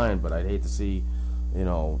third line, but I'd hate to see, you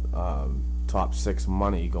know, top 6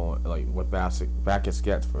 money going, like what Backes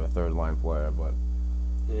gets for a third line player. But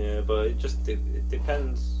yeah, but it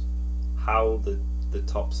depends how the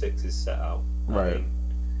top 6 is set out. Right.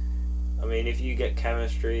 I mean, if you get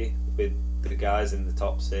chemistry with the guys in the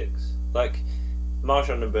top 6, like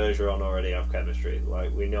Marchand and Bergeron already have chemistry.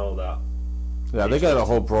 Like, we know that. Yeah, they got a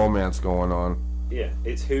whole bromance going on. Yeah,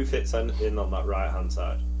 it's who fits in on that right hand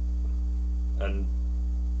side. And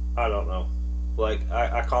I don't know. Like,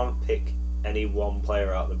 I can't pick any one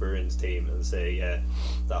player out of the Bruins team and say, yeah,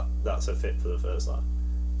 that's a fit for the first line.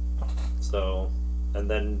 So, and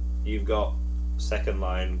then you've got second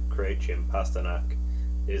line Krejci and Pasternak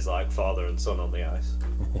is like father and son on the ice.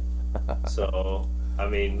 So, I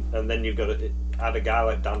mean, and then you've got to add a guy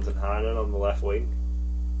like Danton Heinen on the left wing.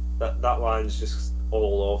 That line's just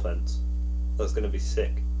all offense. That's going to be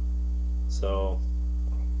sick. So,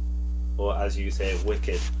 or as you say,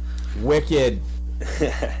 wicked. Wicked.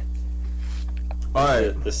 All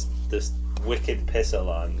right. The wicked pisser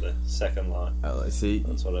line, the second line. See,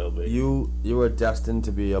 that's what it'll be. You are destined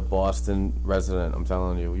to be a Boston resident. I'm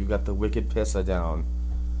telling you, you got the wicked pisser down.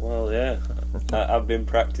 Well, yeah, I've been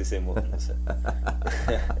practicing. What can I say?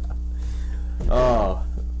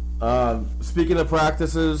 Speaking of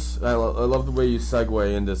practices, I love the way you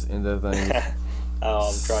segue into things.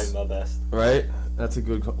 I'm trying my best. Right, that's a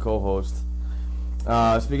good co-host.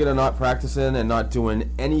 Speaking of not practicing and not doing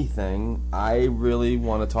anything, I really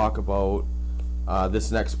want to talk about this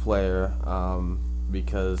next player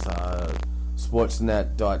because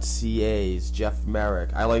Sportsnet.ca's Jeff Merrick.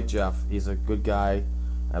 I like Jeff. He's a good guy.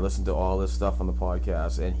 I listened to all this stuff on the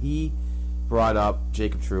podcast, and he brought up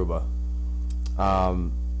Jacob Trouba.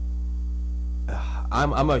 I'm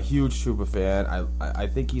a huge Trouba fan. I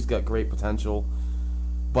think he's got great potential,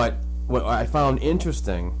 but what I found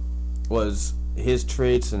interesting was his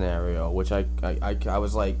trade scenario, which I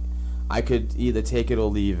was like, I could either take it or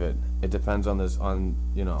leave it. It depends on this,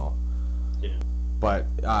 Yeah. But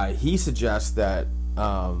he suggests that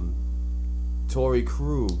Torrey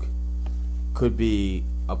Krug could be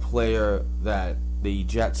a player that the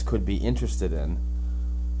Jets could be interested in,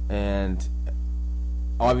 and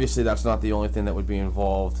obviously that's not the only thing that would be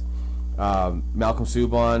involved. Malcolm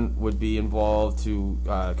Subban would be involved to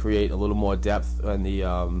create a little more depth in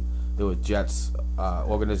the Jets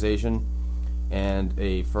organization, and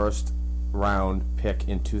a first round pick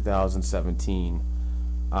in 2017.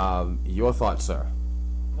 Your thoughts, sir?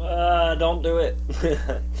 Don't do it.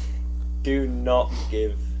 Do not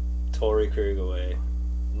give Torrey Krug away.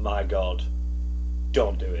 My God,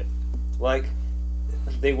 don't do it. Like,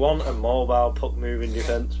 they want a mobile puck-moving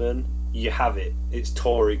defenseman. You have it. It's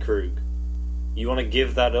Torrey Krug. You want to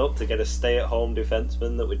give that up to get a stay-at-home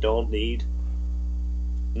defenseman that we don't need?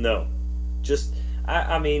 No. Just,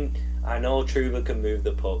 I mean, I know Trouba can move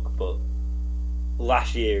the puck, but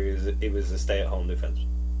last year it was a stay-at-home defenseman.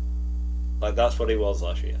 Like, that's what he was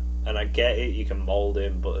last year. And I get it, you can mould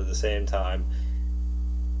him, but at the same time,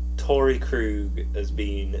 Torrey Krug has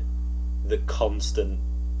been the constant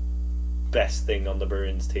best thing on the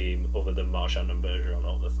Bruins team other than Marchand and Bergeron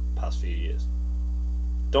over the past few years.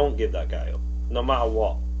 Don't give that guy up, no matter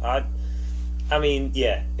what. I mean,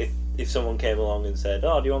 yeah, if someone came along and said,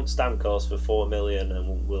 "Oh, do you want Stamkos for $4 million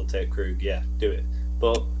and we'll take Krug?" Yeah, do it.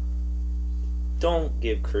 But don't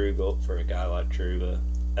give Krug up for a guy like Trouba,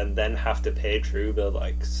 and then have to pay Trouba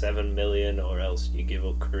like $7 million, or else you give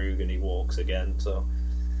up Krug and he walks again. So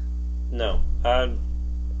no,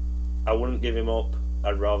 I wouldn't give him up.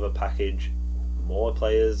 I'd rather package more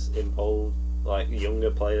players involved, like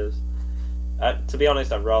younger players. To be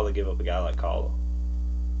honest, I'd rather give up a guy like Carlo.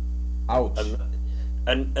 Ouch.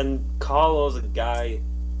 And Carlo's a guy,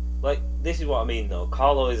 like, this is what I mean though.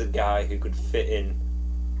 Carlo is a guy who could fit in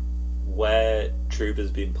where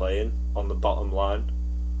Trouba's been playing on the bottom line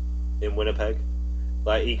in Winnipeg.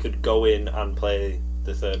 Like, he could go in and play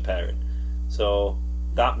the third pairing. So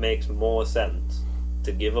that makes more sense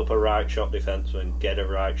to give up a right shot defenseman, get a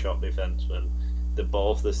right shot defenseman. They're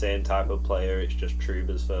both the same type of player, it's just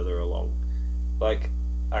Trouba's further along. Like,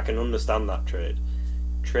 I can understand that trade.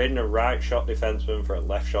 Trading a right shot defenseman for a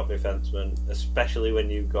left shot defenseman, especially when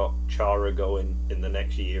you've got Chara going in the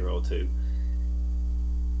next year or two.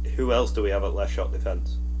 Who else do we have at left shot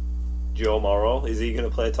defense? Joe Morrow, is he going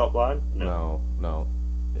to play top line? No.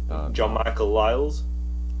 John Michael Lyles?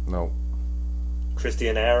 No.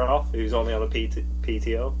 Christian Ehrhoff, who's only on a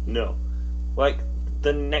PTO? No. Like,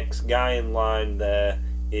 the next guy in line there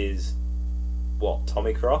is, what,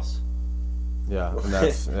 Tommy Cross? Yeah, and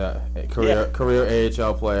that's career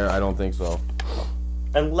AHL player. I don't think so.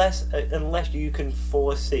 Unless you can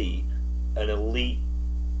foresee an elite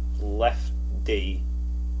left D,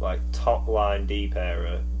 like top line D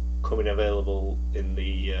pairer, coming available in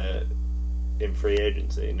the in free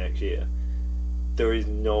agency next year, there is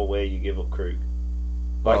no way you give up Krug.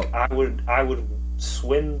 Like, well, I would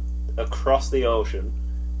swim across the ocean,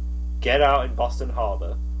 get out in Boston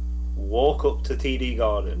Harbor, walk up to TD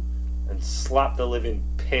Garden, and slap the living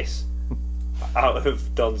piss out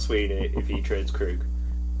of Don Sweeney if he trades Krug.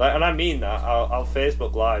 Like, and I mean that. I'll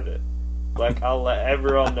Facebook Live it. Like, I'll let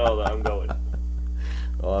everyone know that I'm going.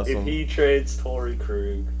 Awesome. If he trades Torrey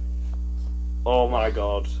Krug, oh my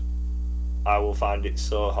God, I will find it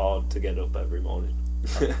so hard to get up every morning.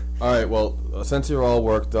 All right, well, since you're all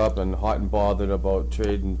worked up and hot and bothered about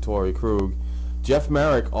trading Torrey Krug, Jeff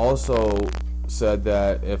Merrick also said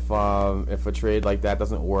that if a trade like that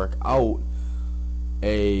doesn't work out,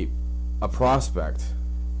 a prospect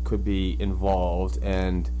could be involved,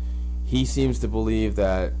 and he seems to believe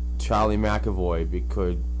that Charlie McAvoy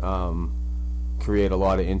could create a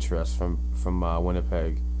lot of interest from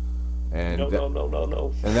Winnipeg. And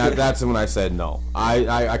no. And that's when I said no.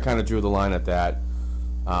 I kind of drew the line at that.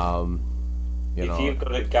 If you've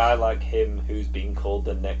got a guy like him who's being called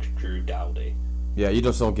the next Drew Dowdy, yeah, you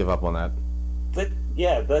just don't give up on that.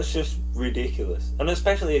 That's just ridiculous. And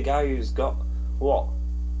especially a guy who's got,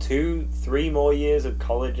 2-3 more years of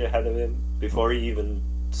college ahead of him before he even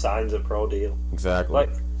signs a pro deal. Exactly. Like,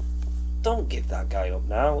 don't give that guy up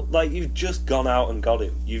now. Like, you've just gone out and got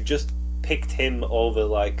him. You've just picked him over,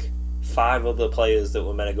 5 other players that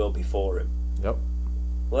were meant to go before him. Yep.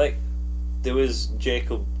 Like, there was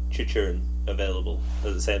Jacob Chichurn available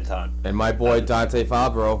at the same time. And my boy Dante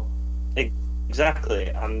Fabro. Exactly,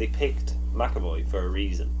 and they picked McAvoy for a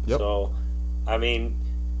reason. Yep. So, I mean,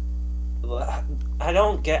 I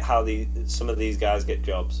don't get how some of these guys get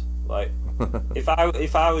jobs. Like, if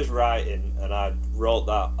I was writing and I wrote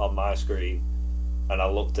that on my screen and I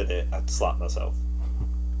looked at it, I'd slap myself.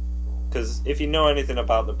 Because if you know anything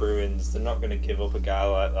about the Bruins, they're not going to give up a guy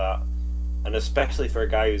like that, and especially for a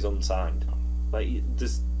guy who's unsigned. Like,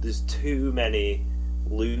 there's too many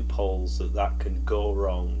loopholes that can go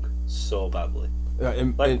wrong so badly. Go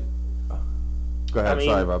ahead.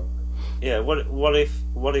 Sorry, Rob. Yeah. What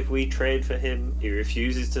if we trade for him? He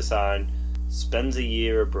refuses to sign, spends a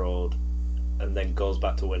year abroad, and then goes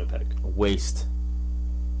back to Winnipeg. Waste.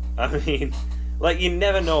 I mean, you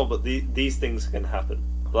never know, but these things can happen.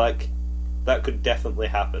 Like, that could definitely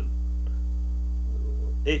happen.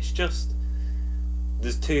 It's just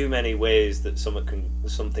there's too many ways that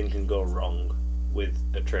something can go wrong with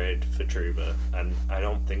a trade for Trouba, and I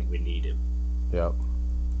don't think we need him. Yep.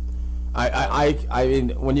 I mean,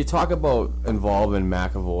 when you talk about involving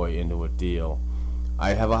McAvoy into a deal,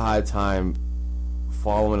 I have a hard time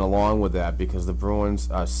following along with that because the Bruins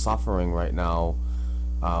are suffering right now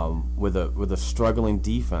with a struggling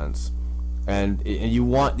defense, and you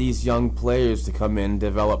want these young players to come in,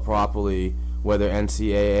 develop properly, whether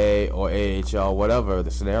NCAA or AHL, whatever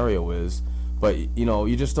the scenario is. But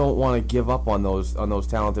you just don't want to give up on those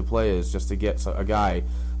talented players just to get a guy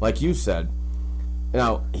like you said.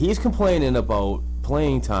 Now he's complaining about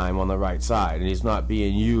playing time on the right side, and he's not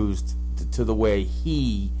being used to the way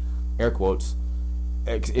he, air quotes,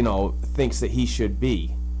 thinks that he should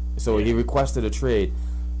be. So he requested a trade.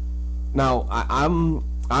 Now I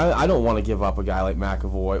don't want to give up a guy like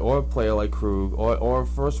McAvoy or a player like Krug or a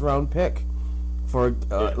first round pick for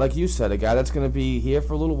like you said, a guy that's going to be here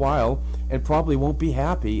for a little while and probably won't be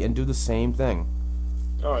happy and do the same thing.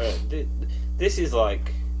 Oh yeah, this is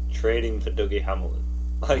like trading for Dougie Hamilton.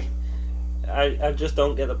 Like, I just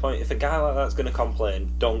don't get the point. If a guy like that's going to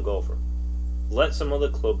complain, don't go for him. Let some other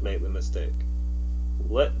club make the mistake.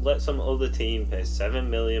 Let some other team pay $7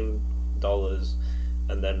 million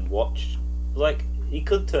and then watch. Like, he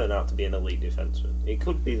could turn out to be an elite defenseman. He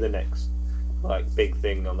could be the next big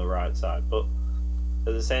thing on the right side, but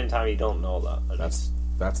at the same time, you don't know that.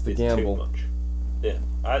 That's the gamble. Too much.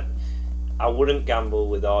 Yeah, I wouldn't gamble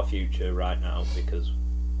with our future right now because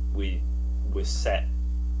we're set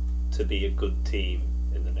to be a good team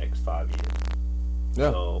in the next 5 years.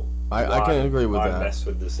 Yeah, so I can agree with that. Why mess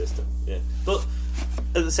with the system? Yeah, but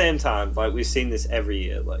at the same time, we've seen this every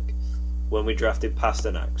year. When we drafted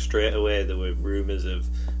Pasternak, straight away there were rumors of,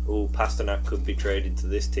 Pasternak could be traded to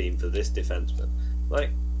this team for this defenseman.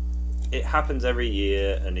 It happens every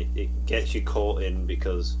year, and it gets you caught in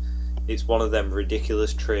because it's one of them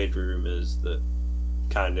ridiculous trade rumors that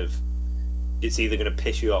kind of, it's either going to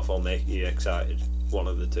piss you off or make you excited. One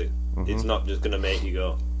of the two. Mm-hmm. It's not just going to make you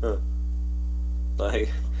go, huh.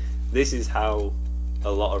 This is how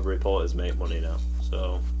a lot of reporters make money now.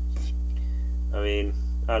 So, I mean,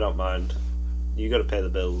 I don't mind. You got to pay the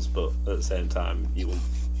bills, but at the same time, you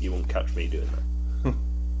won't catch me doing that.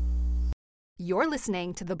 You're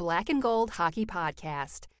listening to the Black and Gold Hockey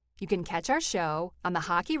Podcast. You can catch our show on the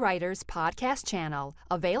Hockey Writers Podcast channel,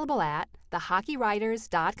 available at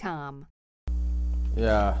thehockeywriters.com.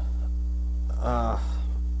 Yeah.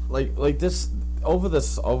 Like this over the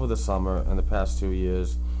summer and the past 2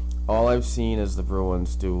 years, all I've seen is the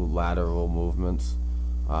Bruins do lateral movements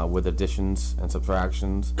with additions and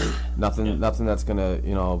subtractions. Nothing that's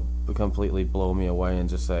gonna completely blow me away and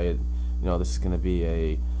just say this is gonna be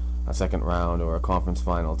a second round or a conference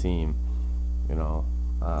final team.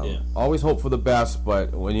 Always hope for the best,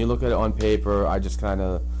 but when you look at it on paper, I just kind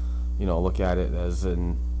of look at it as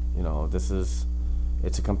in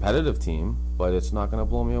it's a competitive team, but it's not going to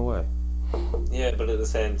blow me away. Yeah, but at the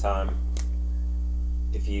same time,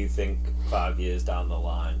 if you think 5 years down the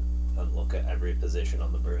line and look at every position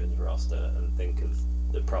on the Bruins roster and think of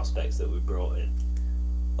the prospects that we brought in,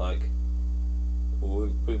 we're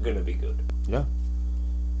going to be good. Yeah.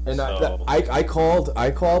 And I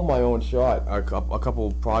called my own shot a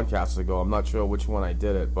couple podcasts ago. I'm not sure which one I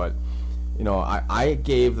did it, but I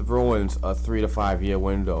gave the Bruins a 3 to 5 year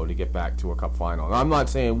window to get back to a Cup final. And I'm not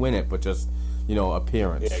saying win it, but just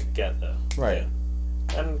appearance. Yeah, get there. Right.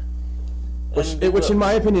 Yeah. Which in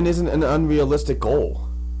my opinion isn't an unrealistic goal.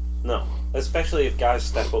 No, especially if guys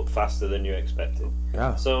step up faster than you expected.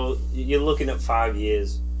 Yeah. So you're looking at 5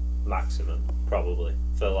 years maximum, probably,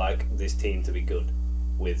 for like this team to be good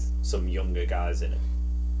with some younger guys in it.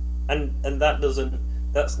 And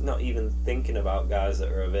that's not even thinking about guys that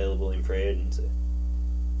are available in free agency.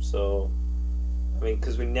 So, I mean,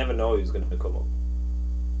 because we never know who's going to come up.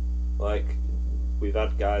 Like, we've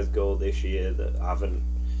had guys go this year that haven't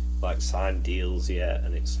like signed deals yet,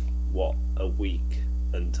 and it's a week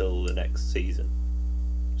until the next season.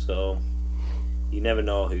 So you never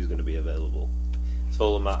know who's going to be available. It's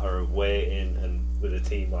all a matter of waiting, and with a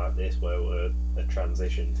team like this where we're a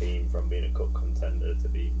transition team from being a cup contender to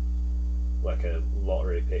being like a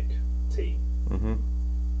lottery pick team. Mm-hmm.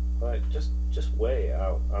 Like just wait it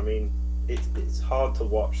out. I mean, it's hard to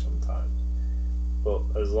watch sometimes, but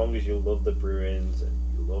as long as you love the Bruins and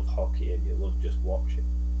you love hockey and you love just watching,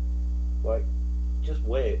 like, just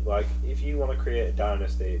wait. Like, if you want to create a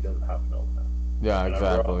dynasty, it doesn't happen overnight. Yeah, and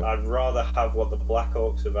exactly. I'd rather have what the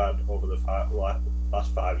Blackhawks have had over the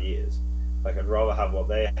last 5 years. Like, I'd rather have what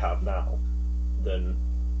they have now than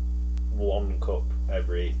one cup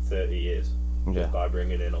every 30 years just by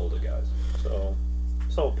bringing in older guys. So,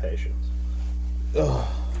 it's all patience.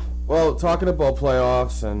 Well, talking about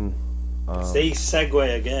playoffs and... see,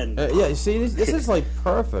 segue again. Yeah, you see, this is like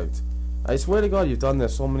perfect. I swear to God, you've done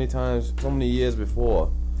this so many times, so many years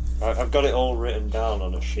before. I've got it all written down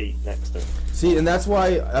on a sheet next to me. See, and that's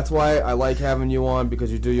why I like having you on,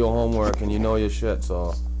 because you do your homework and you know your shit,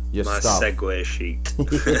 so your stuff. My segue sheet.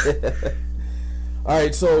 All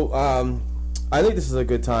right, so I think this is a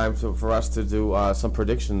good time for us to do some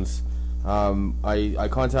predictions. I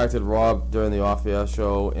contacted Rob during the off-air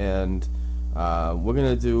show, and we're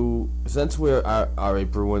gonna do, since we are a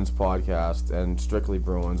Bruins podcast and strictly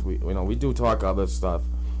Bruins, we do talk other stuff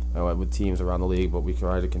with teams around the league, but we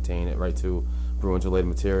try to contain it right to Bruins related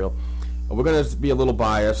material. We're gonna be a little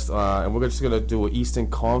biased, and we're just gonna do Eastern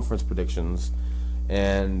Conference predictions.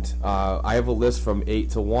 And I have a list from 8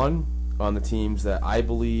 to 1 on the teams that I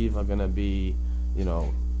believe are gonna be,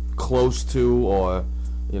 close to or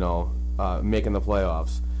making the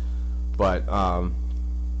playoffs. But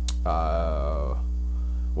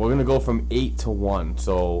we're gonna go from 8 to 1.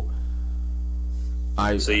 So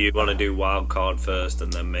you want to do wild card first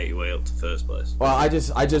and then make your way up to first place? Well, I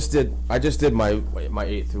just did my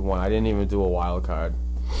 8 through 1. I didn't even do a wild card.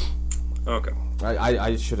 Okay.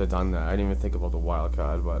 I should have done that. I didn't even think about the wild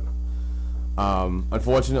card, but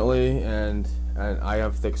unfortunately, and I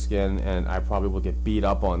have thick skin, and I probably will get beat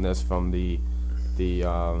up on this from the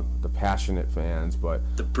passionate fans, but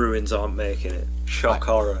the Bruins aren't making it. Shock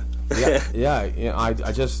horror. Yeah. I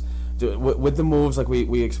just with the moves like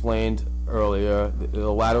we explained earlier, the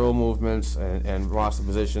lateral movements and roster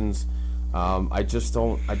positions. I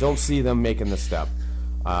don't see them making the step.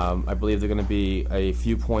 I believe they're going to be a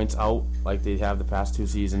few points out like they have the past 2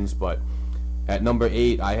 seasons, but at number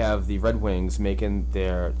 8, I have the Red Wings making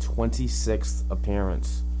their 26th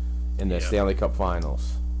appearance in the Stanley Cup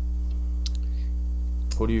Finals.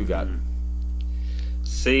 Who do you got?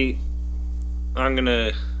 See, I'm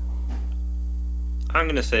gonna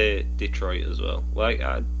say Detroit as well. Like,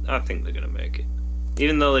 I think they're gonna make it,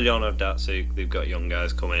 even though they don't have Datsuk. They've got young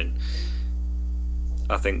guys coming.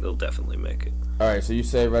 I think they'll definitely make it. All right, so you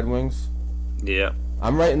say Red Wings? Yeah.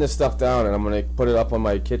 I'm writing this stuff down, and I'm gonna put it up on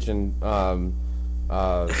my kitchen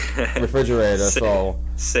refrigerator. So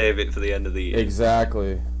save it for the end of the year.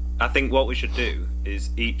 Exactly. I think what we should do is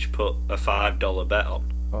each put a $5 bet on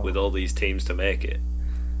with all these teams to make it,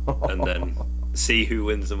 and then see who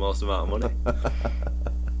wins the most amount of money.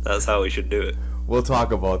 That's how we should do it. We'll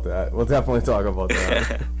talk about that. We'll definitely talk about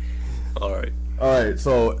that. All right.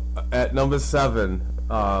 So at number 7,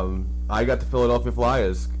 I got the Philadelphia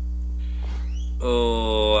Flyers.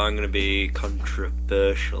 Oh, I'm gonna be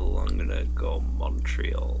controversial. I'm gonna go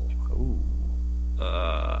Montreal. Ooh.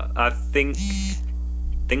 I think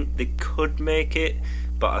they could make it,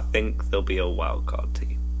 but I think they'll be a wild card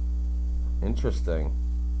team. Interesting.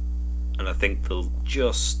 And I think they'll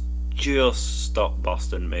just stop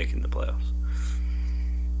Boston making the playoffs.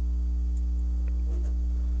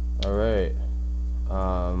 All right.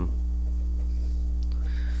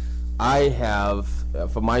 I have,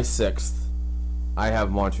 for my 6th, I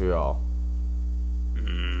have Montreal.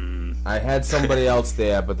 I had somebody else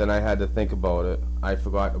there, but then I had to think about it. I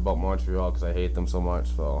forgot about Montreal because I hate them so much.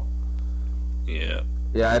 So yeah.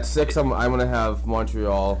 Yeah, at 6, I'm gonna have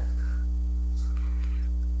Montreal.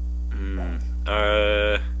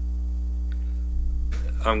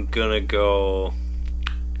 I'm gonna go.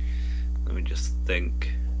 Let me just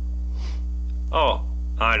think. Oh,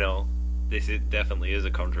 I know. This definitely is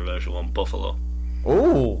a controversial one. Buffalo.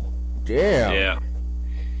 Oh, damn. Yeah.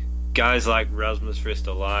 Guys like Rasmus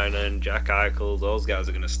Ristolainen, Jack Eichel, those guys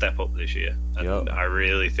are going to step up this year. And I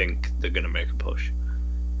really think they're going to make a push.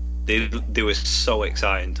 They were so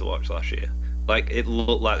exciting to watch last year. Like, it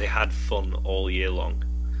looked like they had fun all year long.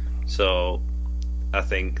 So, I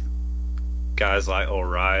think guys like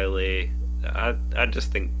O'Reilly, I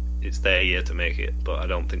just think it's their year to make it, but I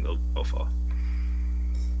don't think they'll go far.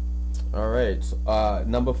 All right.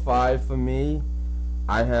 Number 5 for me,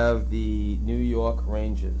 I have the New York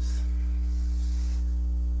Rangers.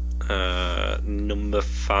 Number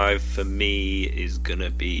 5 for me is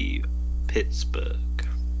gonna be Pittsburgh.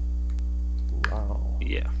 Wow.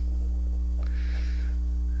 Yeah.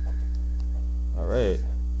 All right.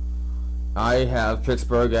 I have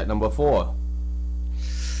Pittsburgh at number 4.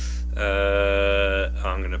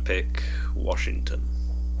 I'm gonna pick Washington.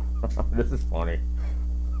 This is funny.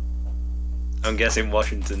 I'm guessing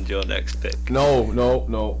Washington's your next pick. No.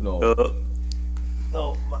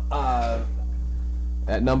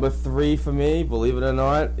 At number 3 for me, believe it or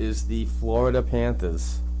not, is the Florida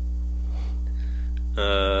Panthers.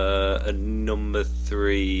 At number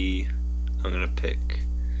 3, I'm gonna pick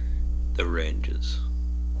the Rangers.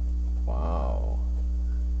 Wow.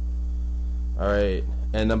 All right.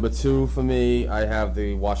 And number 2 for me, I have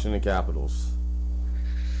the Washington Capitals.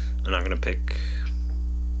 And I'm gonna pick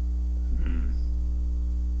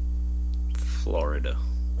Florida.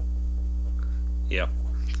 Yep,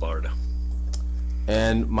 Florida.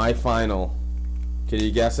 And my final, can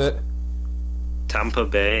you guess it? Tampa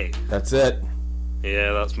Bay. That's it.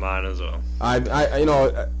 Yeah, that's mine as well. I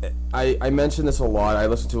mention this a lot. I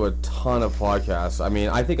listen to a ton of podcasts. I mean,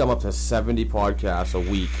 I think I'm up to 70 podcasts a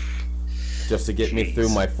week just to get me through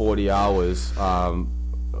my 40 hours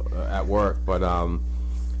at work. But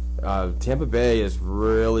Tampa Bay is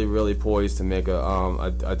really, really poised to make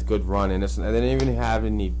a good run, and they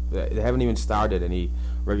haven't even started any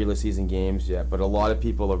regular season games yet. But a lot of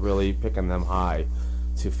people are really picking them high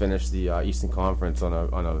to finish the Eastern Conference on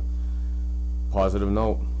a positive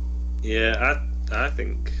note. Yeah, I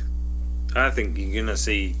think you're gonna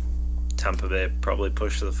see Tampa Bay probably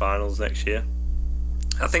push to the finals next year.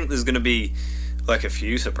 I think there's gonna be like a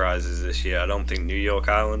few surprises this year. I don't think New York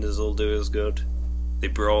Islanders will do as good. They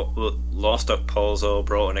lost Okposo,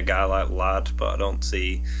 brought in a guy like Ladd, but I don't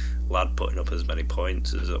see Ladd putting up as many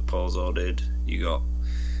points as Okposo did. You got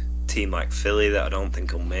a team like Philly that I don't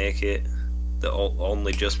think will make it, that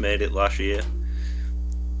only just made it last year.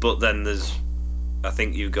 But then I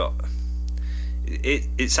think you've got...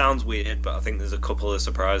 It sounds weird, but I think there's a couple of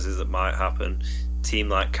surprises that might happen. A team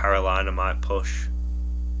like Carolina might push.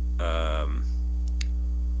 And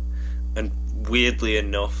weirdly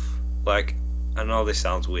enough, like, I know this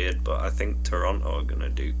sounds weird, but I think Toronto are going to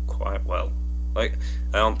do quite well. Like,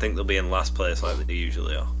 I don't think they'll be in last place like they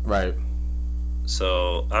usually are. Right.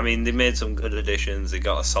 So, I mean, they made some good additions. They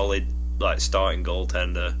got a solid, like, starting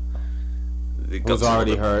goaltender. Who's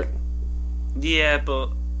already hurt. Yeah,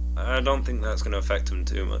 but I don't think that's going to affect them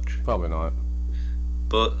too much. Probably not.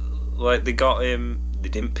 But, like, they got him. They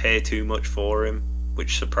didn't pay too much for him,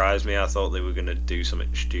 which surprised me. I thought they were going to do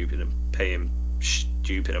something stupid and pay him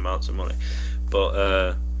stupid amounts of money.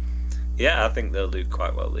 But, yeah, I think they'll do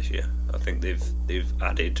quite well this year. I think they've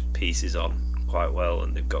added pieces on quite well,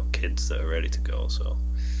 and they've got kids that are ready to go. So,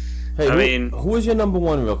 hey, who was your number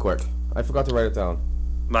 1 real quick? I forgot to write it down.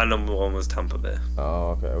 My number 1 was Tampa Bay.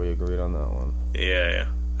 Oh, okay. We agreed on that one. Yeah.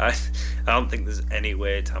 I don't think there's any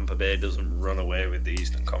way Tampa Bay doesn't run away with the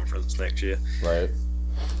Eastern Conference next year. Right.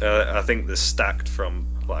 I think they're stacked from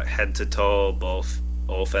like head to toe, both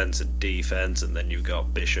offense and defense, and then you've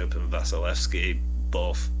got Bishop and Vasilevsky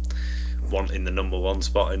both wanting the number 1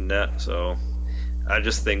 spot in net. So I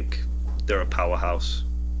just think they're a powerhouse.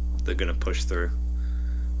 They're going to push through,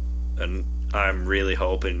 and I'm really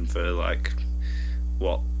hoping for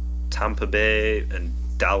Tampa Bay and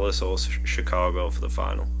Dallas or Chicago for the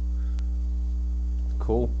final.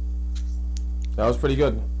 Cool. That was pretty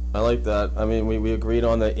good. I like that. I mean, we agreed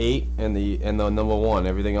on the 8 and the number 1.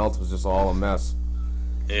 Everything else was just all a mess.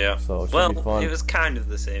 Yeah. So it should be fun. It was kind of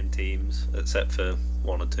the same teams except for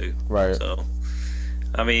 1 or 2. Right. So,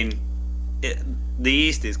 I mean, the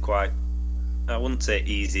East is quite, I wouldn't say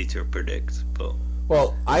easy to predict, but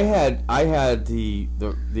Well, I had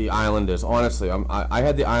the Islanders. Honestly, I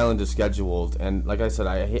had the Islanders scheduled, and like I said,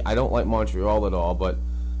 I don't like Montreal at all, but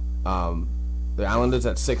the Islanders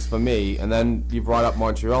at 6 for me, and then you brought up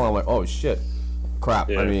Montreal, and I'm like, oh shit, crap.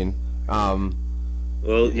 Yeah. I mean,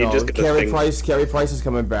 well, you just Carey Price is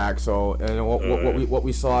coming back, so and what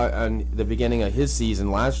we saw in the beginning of his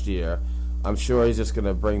season last year, I'm sure he's just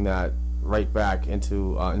gonna bring that right back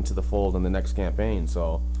into the fold in the next campaign.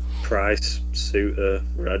 So Price, Suter,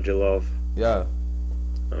 Radulov. Yeah.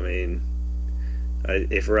 I mean,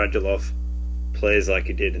 if Radulov plays like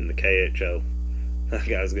he did in the KHL, that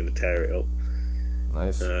guy's gonna tear it up.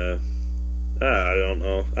 Nice. I don't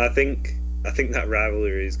know. I think that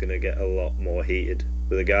rivalry is gonna get a lot more heated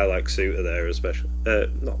with a guy like Suter there, especially.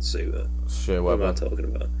 Not Suter. Shea Weber. What am I talking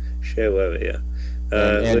about? Shea Weber, yeah.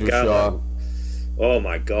 And Andrew Shaw. Oh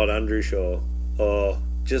my God, Andrew Shaw. Oh,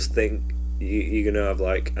 just think you're gonna have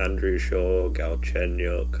like Andrew Shaw,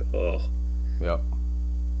 Galchenyuk. Oh. Yep.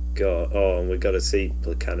 God. Oh, and we got to see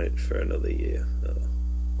Plekanec for another year. Oh.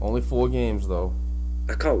 Only 4 games though.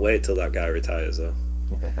 I can't wait till that guy retires though.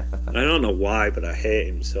 I don't know why, but I hate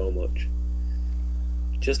him so much.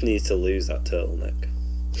 Just needs to lose that turtleneck.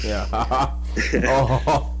 Yeah.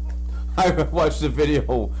 Oh, I watched the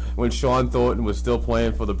video when Sean Thornton was still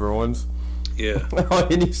playing for the Bruins. Yeah.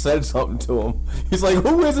 And he said something to him. He's like,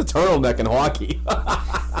 "Who wears a turtleneck in hockey?"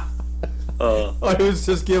 He was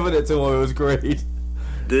just giving it to him. It was great.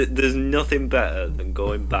 There's nothing better than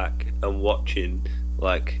going back and watching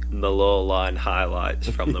like Malo line highlights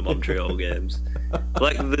from the Montreal games,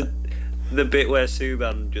 like the bit where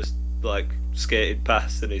Subban just like skated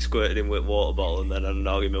past and he squirted him with water bottle and then had an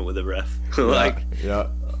argument with the ref. Like, yeah.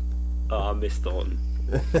 Oh, I miss Thornton.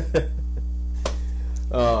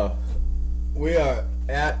 We are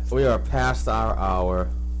past our hour.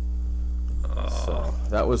 So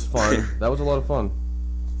that was fun. That was a lot of fun.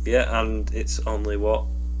 Yeah, and it's only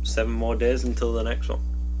 7 more days until the next one.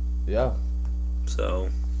 Yeah. So.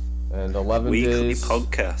 And 11 weekly days.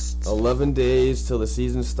 Podcasts. 11 days till the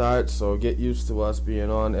season starts. So get used to us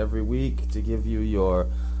being on every week to give you your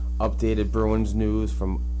updated Bruins news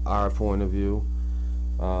from our point of view.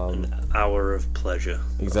 An hour of pleasure.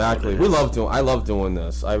 Exactly. I love doing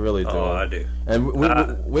this. I really do. Oh, I do. And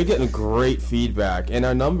we're getting great feedback, and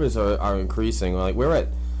our numbers are increasing. Like we're at,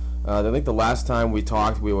 I think the last time we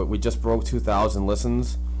talked, we just broke 2,000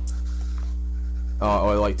 listens,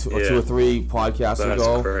 or like 2 or 3 podcasts That's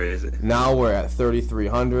ago. Crazy. Now we're at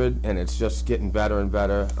 3,300, and it's just getting better and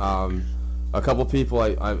better. A couple people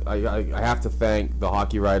I have to thank the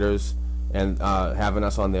Hockey Writers and having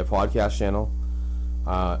us on their podcast channel.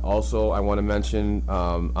 Also, I want to mention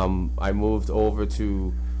I moved over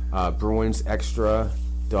to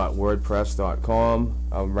BruinsExtra.wordpress.com.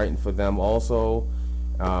 I'm writing for them also,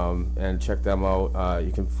 and check them out.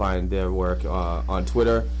 You can find their work on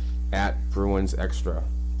Twitter at BruinsExtra.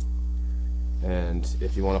 And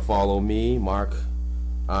if you want to follow me, Mark,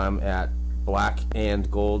 I'm at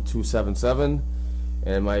BlackandGold277,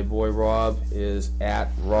 and my boy Rob is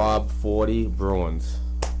at Rob40Bruins.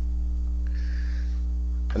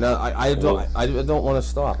 And I don't want to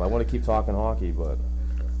stop. I want to keep talking hockey, but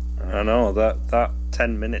I know that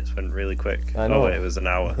 10 minutes went really quick. I know. Oh wait, it was an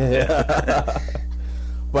hour. Yeah.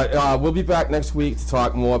 But we'll be back next week to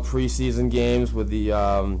talk more preseason games with the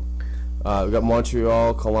we got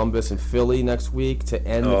Montreal, Columbus, and Philly next week to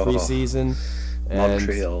end the preseason. And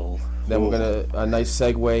Montreal. Then we're gonna a nice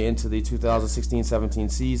segue into the 2016-17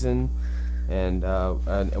 season, and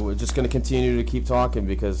we're just gonna continue to keep talking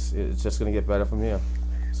because it's just gonna get better from here.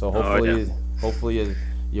 So hopefully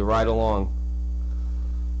you ride along.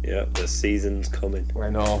 Yeah, the season's coming. I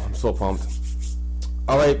know. I'm so pumped.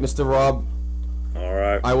 All right, Mr. Rob. All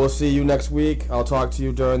right. I will see you next week. I'll talk to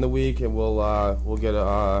you during the week, and we'll get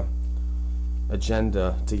a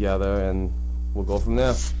agenda together, and we'll go from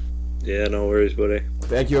there. Yeah, no worries, buddy.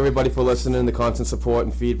 Thank you, everybody, for listening. The constant support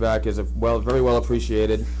and feedback is very well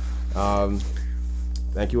appreciated.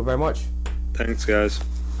 Thank you very much. Thanks, guys.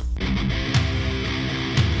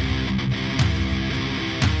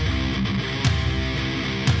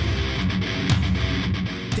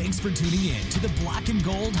 Thanks for tuning in to the Black and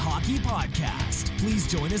Gold Hockey Podcast. Please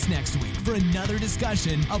join us next week for another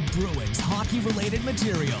discussion of Bruins hockey-related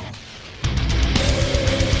material.